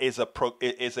is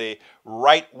a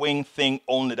right-wing thing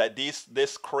only, that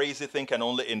this crazy thing can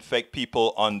only infect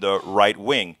people on the right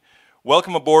wing.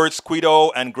 Welcome aboard,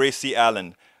 Squido and Gracie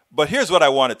Allen. But here's what I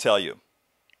want to tell you.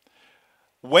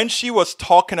 When she was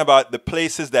talking about the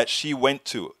places that she went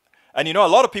to, and you know, a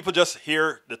lot of people just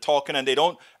hear the talking and they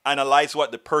don't analyze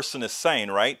what the person is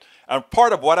saying, right? And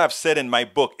part of what I've said in my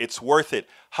book, It's Worth It,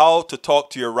 How to Talk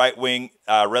to Your Right-Wing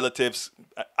Relatives,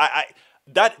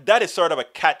 that is sort of a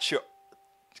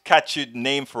catchy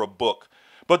name for a book.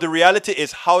 But the reality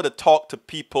is how to talk to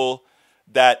people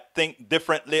that think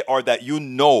differently or that you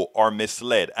know are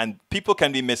misled. And people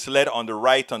can be misled on the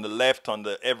right, on the left, on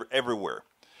the everywhere.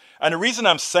 And the reason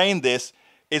I'm saying this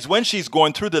is when she's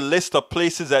going through the list of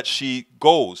places that she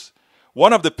goes,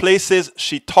 one of the places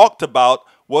she talked about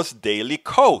was Daily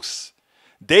Kos.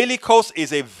 Daily Kos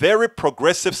is a very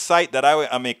progressive site that I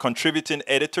am a contributing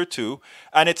editor to,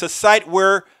 and it's a site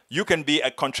where you can be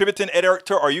a contributing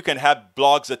editor or you can have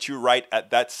blogs that you write at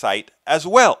that site as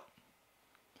well.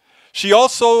 She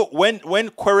also, when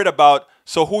queried about,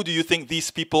 so who do you think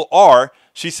these people are,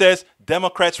 she says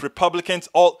Democrats, Republicans,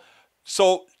 all.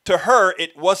 So to her,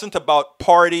 it wasn't about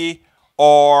party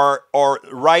or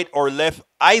right or left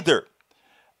either.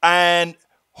 And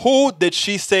who did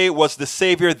she say was the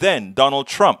savior then? Donald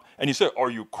Trump. And you say, are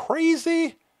you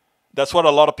crazy? That's what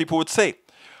a lot of people would say.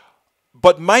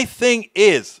 But my thing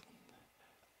is,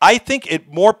 I think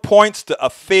it more points to a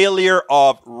failure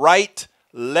of right,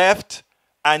 left,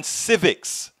 and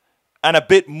civics, and a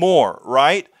bit more,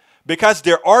 right? Because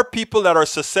there are people that are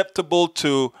susceptible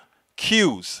to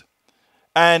cues.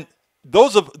 And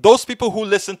those people who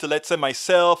listen to, let's say,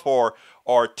 myself or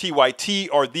TYT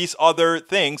or these other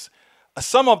things,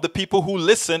 some of the people who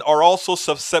listen are also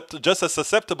just as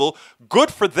susceptible.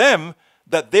 Good for them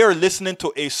that they're listening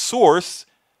to a source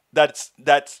that's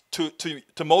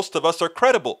to most of us are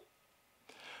credible.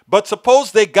 But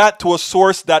suppose they got to a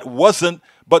source that wasn't,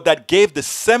 but that gave the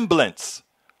semblance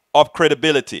of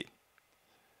credibility.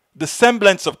 The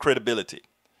semblance of credibility.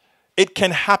 It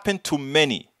can happen to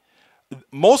many.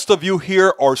 Most of you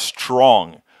here are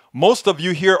strong. Most of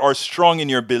you here are strong in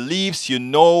your beliefs. You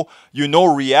know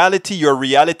reality, your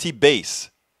reality base.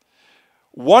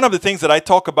 One of the things that I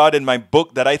talk about in my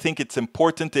book that I think it's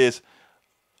important is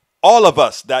all of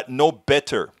us that know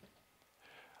better,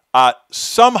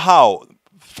 somehow,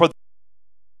 for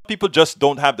people just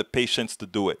don't have the patience to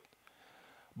do it.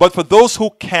 But for those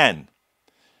who can,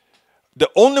 the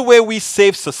only way we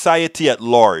save society at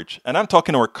large, and I'm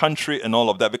talking our country and all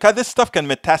of that, because this stuff can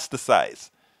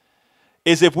metastasize,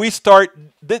 is if we start,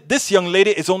 this young lady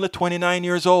is only 29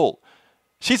 years old.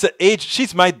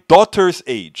 She's my daughter's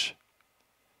age.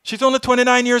 She's only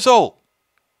 29 years old.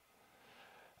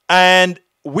 And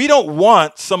we don't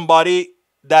want somebody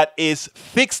that is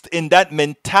fixed in that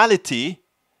mentality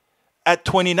at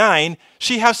 29.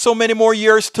 She has so many more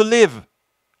years to live.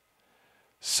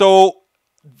 So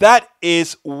that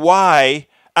is why,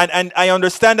 and I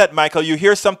understand that, Michael, you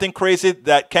hear something crazy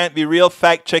that can't be real,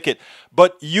 fact check it.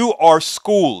 But you are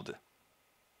schooled.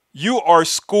 You are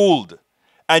schooled.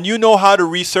 And you know how to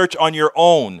research on your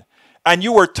own. And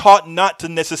you were taught not to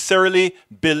necessarily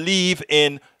believe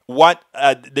in what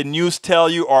the news tell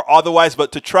you or otherwise,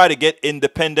 but to try to get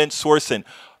independent sourcing.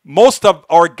 Most of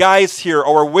our guys here,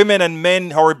 our women and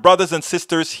men, our brothers and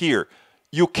sisters here,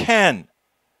 you can.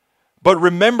 But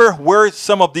remember where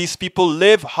some of these people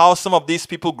live, how some of these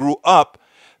people grew up.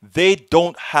 They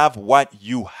don't have what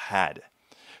you had.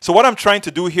 So what I'm trying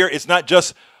to do here is not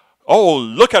just, oh,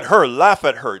 look at her, laugh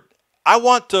at her. I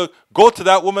want to go to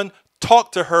that woman,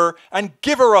 talk to her, and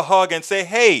give her a hug and say,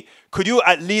 hey, could you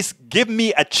at least give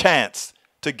me a chance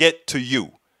to get to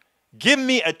you? Give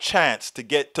me a chance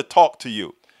to talk to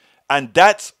you. And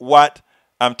that's what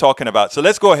I'm talking about. So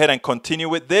let's go ahead and continue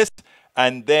with this,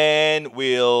 and then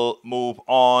we'll move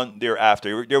on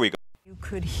thereafter. There we go. You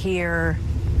could hear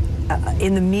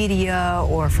in the media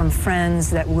or from friends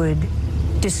that would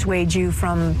dissuade you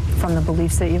from the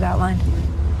beliefs that you've outlined?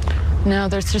 No,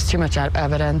 there's just too much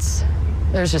evidence.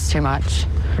 There's just too much.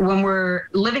 When we're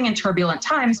living in turbulent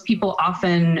times, people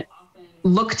often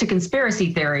look to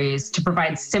conspiracy theories to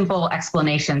provide simple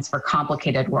explanations for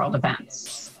complicated world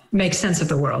events. Make sense of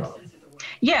the world.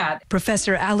 Yeah.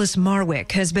 Professor Alice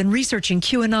Marwick has been researching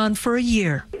QAnon for a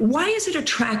year. Why is it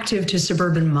attractive to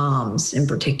suburban moms in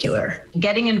particular?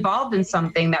 Getting involved in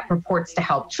something that purports to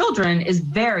help children is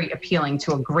very appealing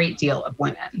to a great deal of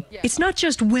women. It's not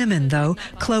just women, though.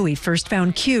 Chloe first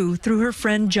found Q through her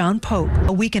friend John Pope.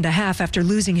 A week and a half after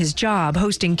losing his job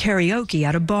hosting karaoke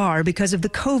at a bar because of the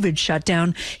COVID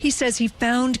shutdown, he says he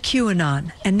found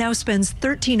QAnon and now spends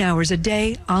 13 hours a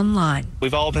day online.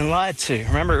 We've all been lied to.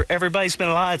 Remember, everybody's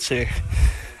been lied to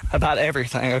about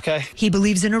everything, okay? He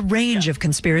believes in a range of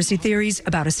conspiracy theories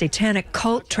about a satanic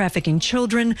cult trafficking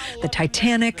children, the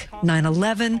Titanic,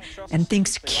 9/11, and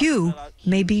thinks Q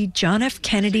may be John F.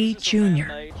 Kennedy Jr.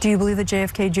 Do you believe that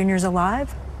JFK Jr. is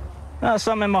alive?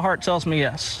 Something in my heart tells me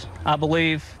yes. I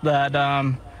believe that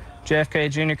JFK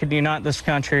Jr. could unite this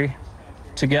country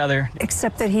together.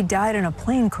 Except that he died in a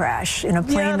plane crash, in a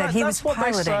plane that he was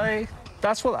piloting. They say.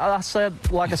 That's what I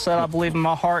said. Like I said, I believe in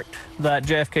my heart that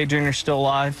JFK Jr. is still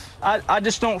alive. I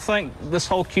just don't think this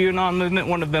whole QAnon movement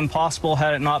wouldn't have been possible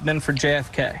had it not been for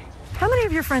JFK. How many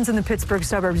of your friends in the Pittsburgh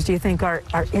suburbs do you think are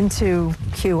into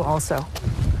Q also?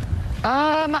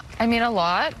 I mean, a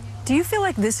lot. Do you feel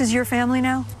like this is your family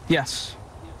now? Yes,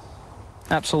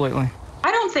 absolutely.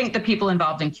 I don't think the people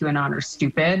involved in QAnon are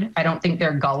stupid. I don't think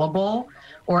they're gullible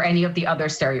or any of the other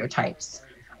stereotypes.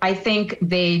 I think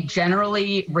they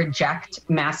generally reject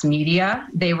mass media.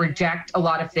 They reject a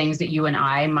lot of things that you and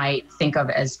I might think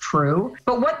of as true.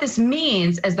 But what this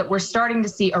means is that we're starting to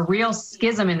see a real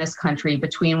schism in this country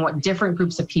between what different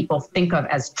groups of people think of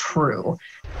as true.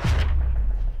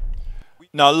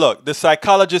 Now, look, the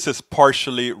psychologist is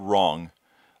partially wrong.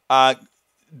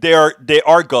 They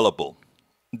are gullible.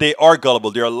 They are gullible.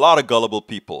 There are a lot of gullible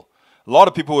people. A lot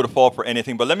of people would fall for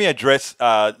anything. But let me address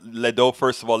Ledo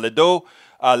first of all. Ledo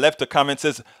left a comment,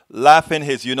 says, laughing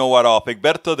his you-know-what off.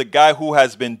 Egberto, the guy who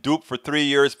has been duped for 3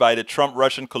 years by the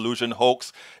Trump-Russian collusion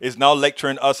hoax, is now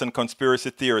lecturing us on conspiracy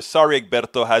theories. Sorry,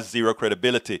 Egberto has zero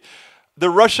credibility.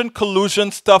 The Russian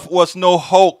collusion stuff was no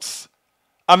hoax.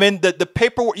 I mean, the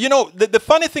paperwork, you know, the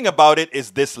funny thing about it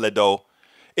is this, Ledo.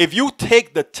 If you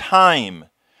take the time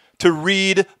to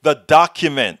read the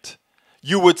document,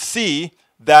 you would see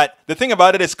that the thing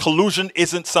about it is collusion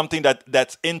isn't something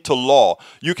that's into law.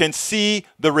 You can see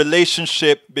the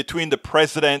relationship between the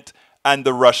president and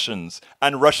the Russians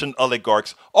and Russian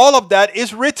oligarchs. All of that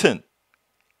is written.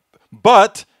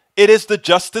 But it is the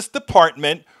Justice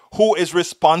Department who is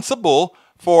responsible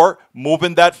for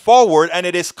moving that forward, and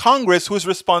it is Congress who is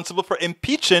responsible for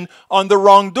impeaching on the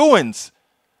wrongdoings.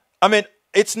 I mean,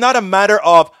 it's not a matter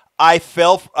of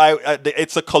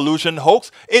it's a collusion hoax.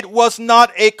 It was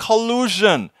not a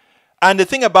collusion. And the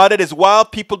thing about it is, while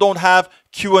people don't have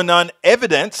QAnon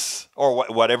evidence or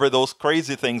whatever those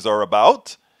crazy things are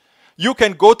about, you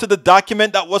can go to the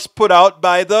document that was put out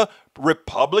by the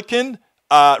Republican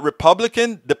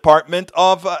Department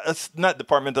of, not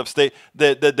Department of State,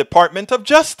 the Department of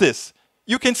Justice.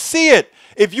 You can see it.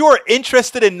 If you are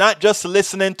interested in not just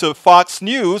listening to Fox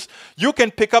News, you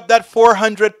can pick up that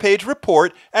 400-page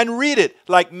report and read it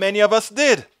like many of us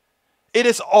did. It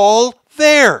is all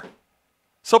there.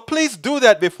 So please do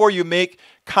that before you make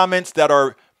comments that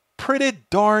are pretty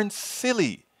darn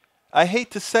silly. I hate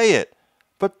to say it,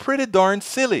 but pretty darn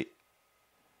silly.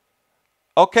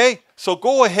 Okay, so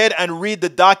go ahead and read the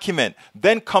document.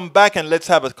 Then come back and let's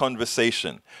have a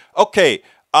conversation. Okay,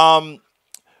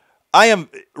 I am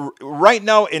right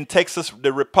now in Texas,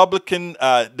 the Republican,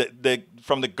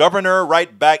 from the governor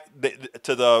right back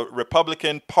to the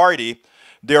Republican Party,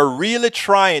 they're really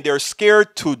trying, they're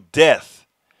scared to death.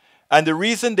 And the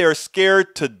reason they're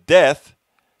scared to death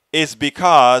is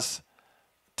because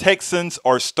Texans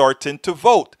are starting to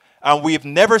vote. And we've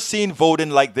never seen voting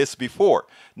like this before.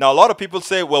 Now, a lot of people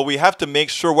say, well, we have to make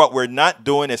sure what we're not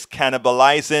doing is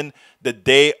cannibalizing the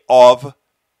day of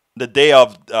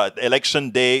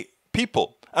election day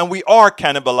people. And we are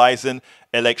cannibalizing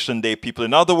election day people.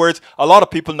 In other words, a lot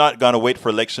of people not going to wait for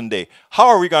election day. How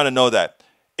are we going to know that?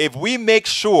 If we make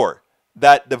sure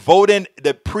that the voting,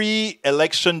 the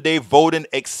pre-election day voting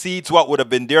exceeds what would have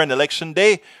been there on election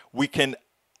day, we can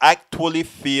actually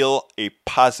feel a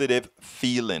positive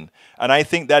feeling. And I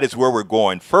think that is where we're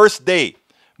going. First day,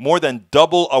 more than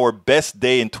double our best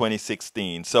day in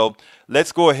 2016. So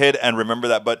let's go ahead and remember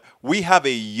that. But we have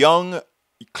a young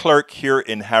clerk here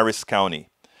in Harris County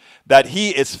that he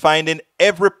is finding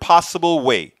every possible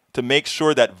way to make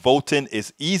sure that voting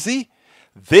is easy.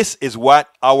 This is what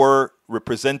our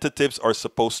representatives are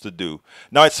supposed to do.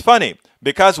 Now, it's funny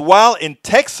because while in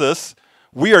Texas,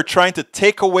 we are trying to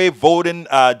take away voting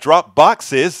drop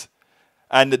boxes,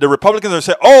 and the Republicans are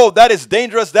saying, oh, that is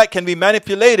dangerous, that can be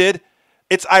manipulated.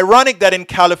 It's ironic that in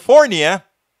California,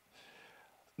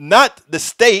 not the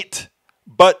state,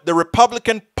 but the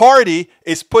Republican Party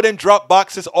is putting drop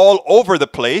boxes all over the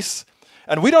place.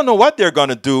 And we don't know what they're going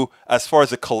to do as far as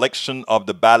the collection of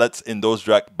the ballots in those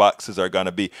drop boxes are going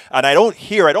to be. And I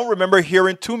don't remember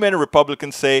hearing too many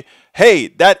Republicans say, hey,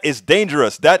 that is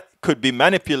dangerous, that could be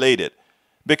manipulated,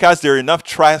 because there are enough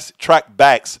track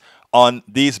backs on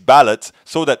these ballots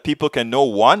so that people can know,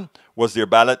 one, was their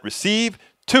ballot received?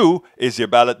 Two, is your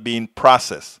ballot being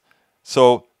processed?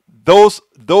 So those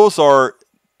are,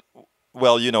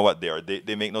 well, you know what they are.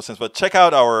 They make no sense. But check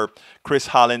out our Chris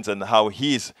Hollins and how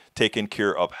he's taking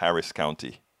care of Harris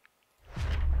County.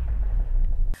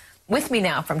 With me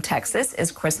now from Texas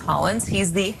is Chris Hollins.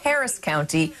 He's the Harris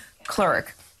County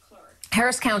clerk.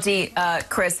 Harris County,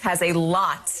 Chris, has a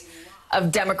lot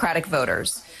of Democratic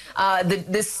voters.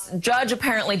 This judge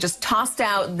apparently just tossed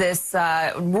out this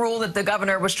rule that the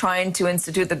governor was trying to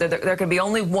institute, that there can be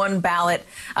only one ballot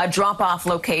drop-off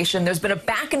location. There's been a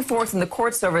back and forth in the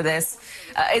courts over this.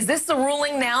 Is this the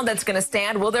ruling now that's going to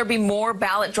stand? Will there be more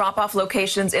ballot drop-off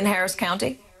locations in Harris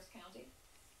County?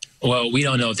 Well, we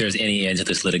don't know if there's any end to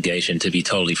this litigation, to be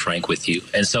totally frank with you.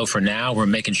 And so for now, we're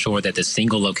making sure that the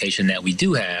single location that we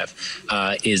do have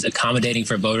is accommodating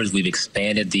for voters. We've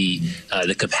expanded the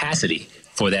capacity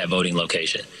for that voting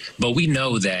location. But we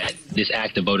know that this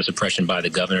act of voter suppression by the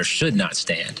governor should not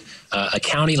stand. A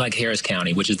county like Harris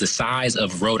County, which is the size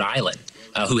of Rhode Island,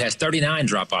 who has 39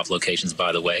 drop-off locations,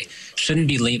 by the way, shouldn't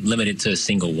be limited to a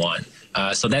single one.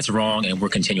 So that's wrong, and we're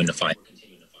continuing to fight.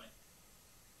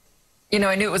 You know,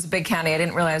 I knew it was a big county. I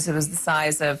didn't realize it was the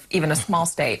size of even a small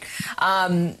state.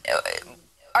 Are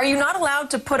you not allowed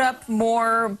to put up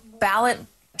more ballot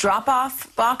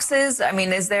drop-off boxes? I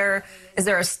mean, is there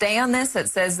a stay on this that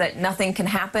says that nothing can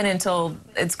happen until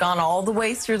it's gone all the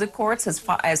way through the courts,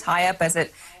 as high up as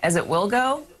it will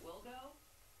go?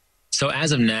 So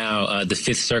as of now, the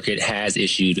Fifth Circuit has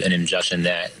issued an injunction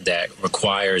that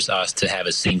requires us to have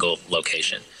a single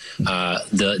location.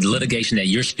 The litigation that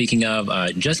you're speaking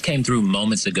of just came through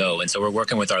moments ago, and so we're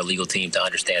working with our legal team to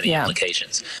understand the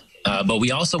implications. But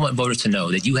we also want voters to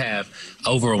know that you have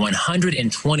over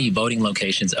 120 voting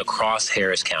locations across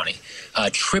Harris County,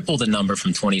 triple the number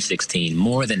from 2016,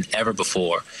 more than ever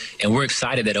before. And we're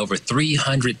excited that over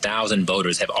 300,000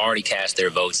 voters have already cast their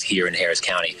votes here in Harris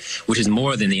County, which is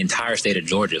more than the entire state of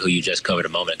Georgia, who you just covered a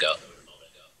moment ago.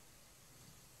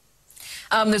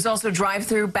 There's also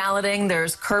drive-through balloting.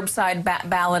 There's curbside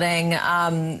balloting.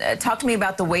 Talk to me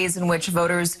about the ways in which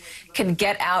voters can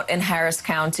get out in Harris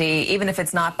County, even if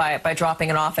it's not by dropping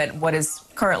it off at what is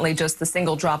currently just the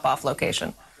single drop-off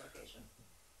location.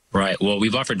 Right. Well,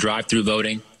 we've offered drive-through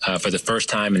voting for the first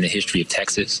time in the history of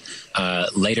Texas.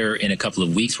 Later in a couple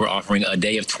of weeks, we're offering a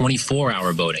day of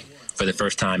 24-hour voting for the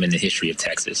first time in the history of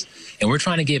Texas. And we're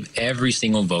trying to give every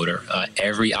single voter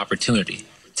every opportunity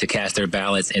to cast their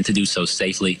ballots and to do so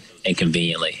safely and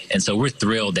conveniently. And so we're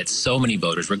thrilled that so many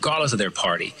voters, regardless of their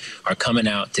party, are coming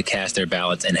out to cast their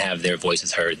ballots and have their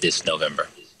voices heard this November.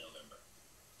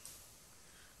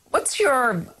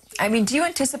 Do you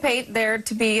anticipate there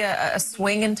to be a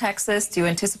swing in Texas? Do you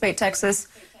anticipate Texas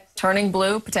turning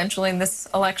blue potentially in this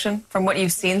election from what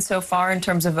you've seen so far in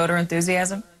terms of voter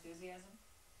enthusiasm?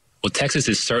 Well, Texas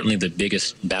is certainly the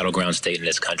biggest battleground state in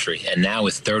this country. And now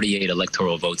with 38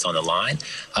 electoral votes on the line,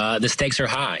 the stakes are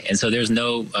high. And so there's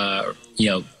no,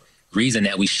 reason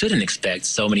that we shouldn't expect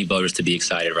so many voters to be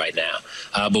excited right now.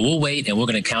 But we'll wait, and we're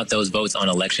going to count those votes on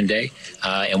Election Day,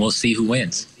 and we'll see who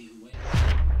wins.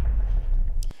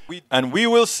 And we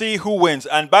will see who wins.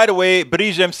 And by the way,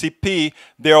 Brige MCP,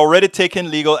 they're already taking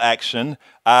legal action.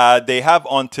 They have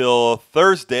until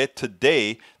Thursday,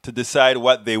 today, to decide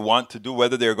what they want to do,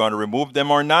 whether they're going to remove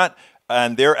them or not.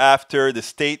 And thereafter, the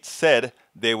state said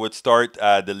they would start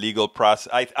the legal process.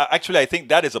 I think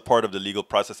that is a part of the legal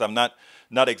process. I'm not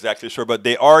exactly sure, but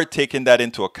they are taking that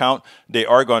into account. They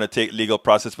are going to take legal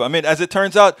process. But I mean, as it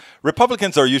turns out,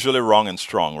 Republicans are usually wrong and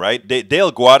strong, right?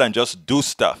 They'll go out and just do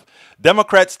stuff.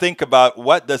 Democrats think about,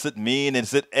 what does it mean?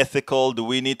 Is it ethical? Do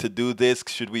we need to do this?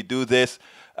 Should we do this?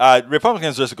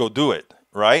 Republicans just go do it,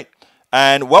 right?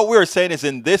 And what we're saying is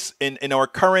in our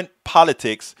current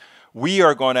politics, we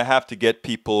are going to have to get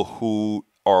people who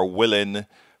are willing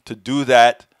to do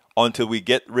that until we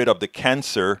get rid of the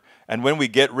cancer. And when we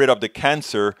get rid of the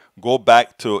cancer, go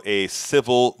back to a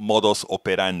civil modus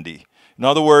operandi. In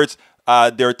other words,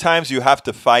 there are times you have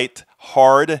to fight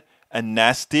hard and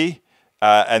nasty,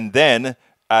 and then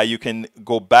you can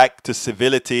go back to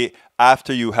civility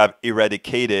after you have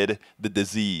eradicated the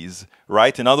disease,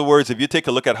 right? In other words, if you take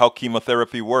a look at how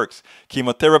chemotherapy works,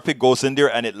 chemotherapy goes in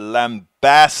there and it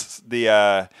lambasts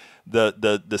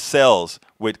the cells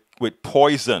with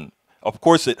poison. Of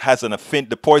course, it has an affinity.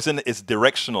 The poison is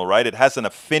directional, right? It has an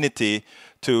affinity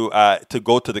to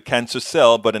go to the cancer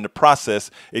cell, but in the process,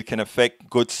 it can affect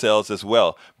good cells as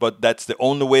well. But that's the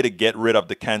only way to get rid of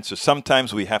the cancer.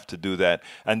 Sometimes we have to do that.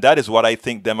 And that is what I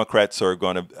think Democrats are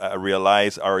going to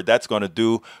realize, or that's going to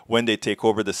do when they take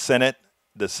over the Senate,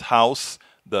 this House,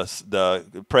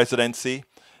 the presidency.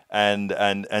 And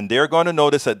they're going to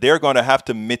notice that they're going to have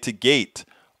to mitigate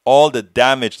all the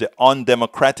damage, the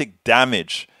undemocratic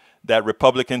damage that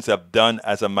Republicans have done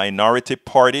as a minority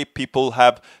party. People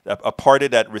have a party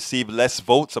that received less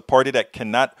votes, a party that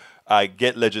cannot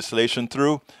get legislation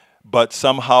through, but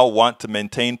somehow want to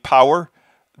maintain power.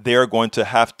 They're going to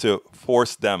have to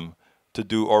force them to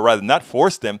do, or rather not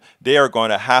force them, they are going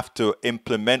to have to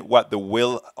implement what the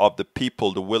will of the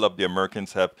people, the will of the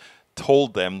Americans have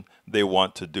told them they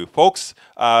want to do. Folks,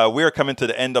 we are coming to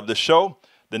the end of the show.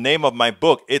 The name of my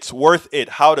book, It's Worth It,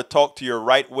 How to Talk to Your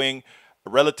Right-Wing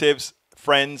Relatives,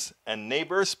 Friends, and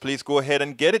Neighbors. Please go ahead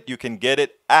and get it. You can get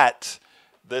it at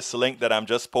this link that I'm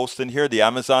just posting here, the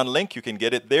Amazon link. You can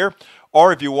get it there.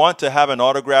 Or if you want to have an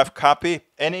autographed copy,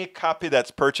 any copy that's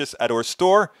purchased at our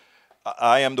store,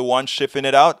 I am the one shipping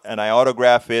it out, and I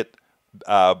autograph it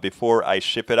before I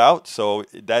ship it out. So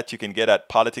that you can get at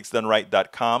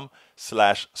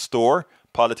politicsdoneright.com/store,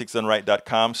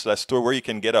 politicsdoneright.com/store, where you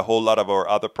can get a whole lot of our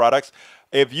other products.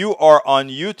 If you are on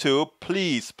YouTube,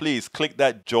 please click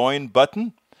that join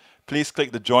button. Please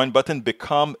click the join button.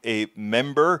 Become a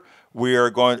member. We are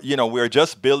going, we are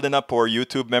just building up our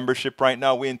YouTube membership right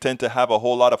now. We intend to have a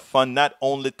whole lot of fun, not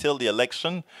only till the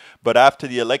election, but after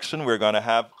the election, we're going to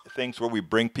have things where we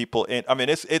bring people in. I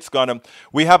mean,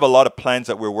 we have a lot of plans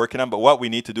that we're working on, but what we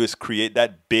need to do is create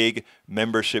that big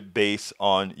membership base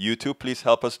on YouTube. Please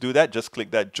help us do that. Just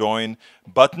click that join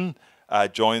button.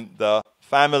 Join the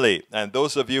family. And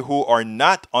those of you who are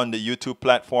not on the YouTube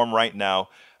platform right now,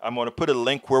 I'm going to put a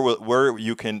link where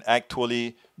you can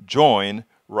actually join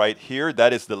right here.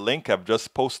 That is the link. I've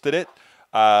just posted it.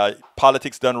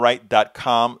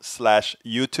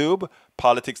 politicsdoneright.com/YouTube.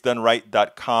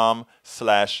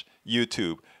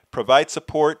 politicsdoneright.com/YouTube. Provide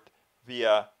support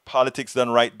via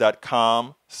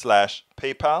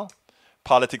politicsdoneright.com/PayPal.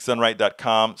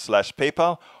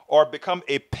 politicsdoneright.com/PayPal. Or become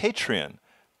a Patreon.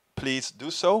 Please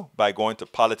do so by going to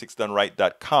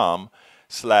politicsdoneright.com/PATREON.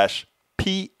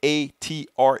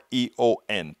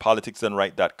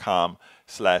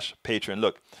 politicsdoneright.com/Patreon.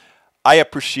 Look, I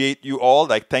appreciate you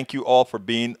all. I thank you all for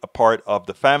being a part of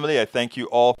the family. I thank you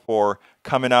all for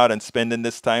coming out and spending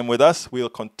this time with us. We'll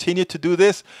continue to do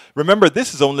this. Remember,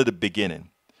 this is only the beginning.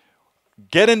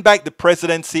 Getting back the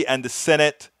presidency and the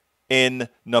Senate in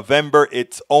November,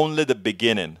 it's only the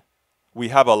beginning. We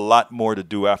have a lot more to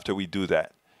do after we do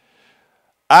that.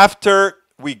 After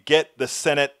we get the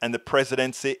Senate and the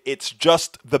presidency, it's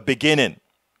just the beginning.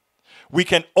 We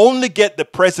can only get the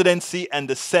presidency and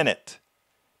the Senate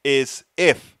is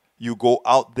if you go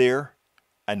out there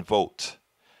and vote.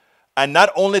 And not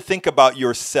only think about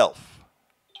yourself,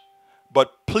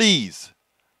 but please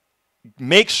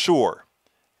make sure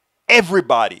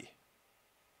everybody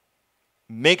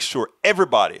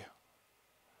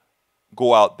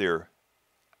go out there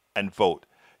and vote.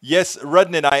 Yes,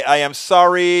 Rudnin, I am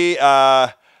sorry.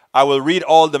 I will read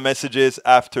all the messages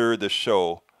after the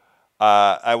show.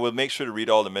 I will make sure to read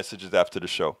all the messages after the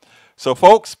show. So,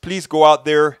 folks, please go out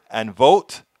there and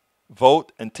vote.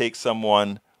 Vote and take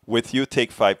someone with you.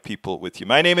 Take 5 people with you.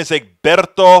 My name is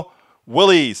Egberto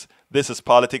Willies. This is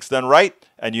Politics Done Right.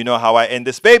 And you know how I end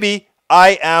this, baby.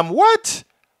 I am what?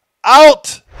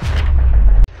 Out!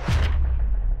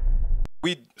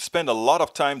 We spend a lot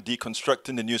of time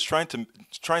deconstructing the news, trying to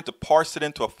parse it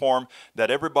into a form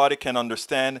that everybody can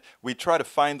understand. We try to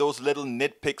find those little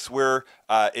nitpicks where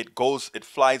it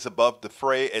flies above the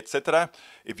fray, etc.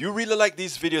 If you really like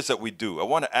these videos that we do, I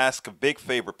want to ask a big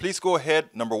favor. Please go ahead,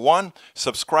 number 1,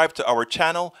 subscribe to our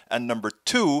channel, and number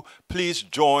 2, please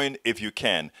join if you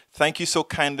can. Thank you so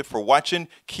kindly for watching.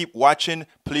 Keep watching.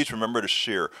 Please remember to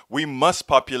share. We must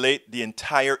populate the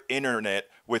entire internet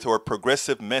with our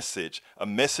progressive message, a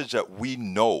message that we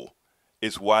know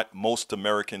is what most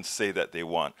Americans say that they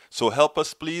want. So help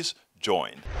us, please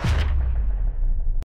join.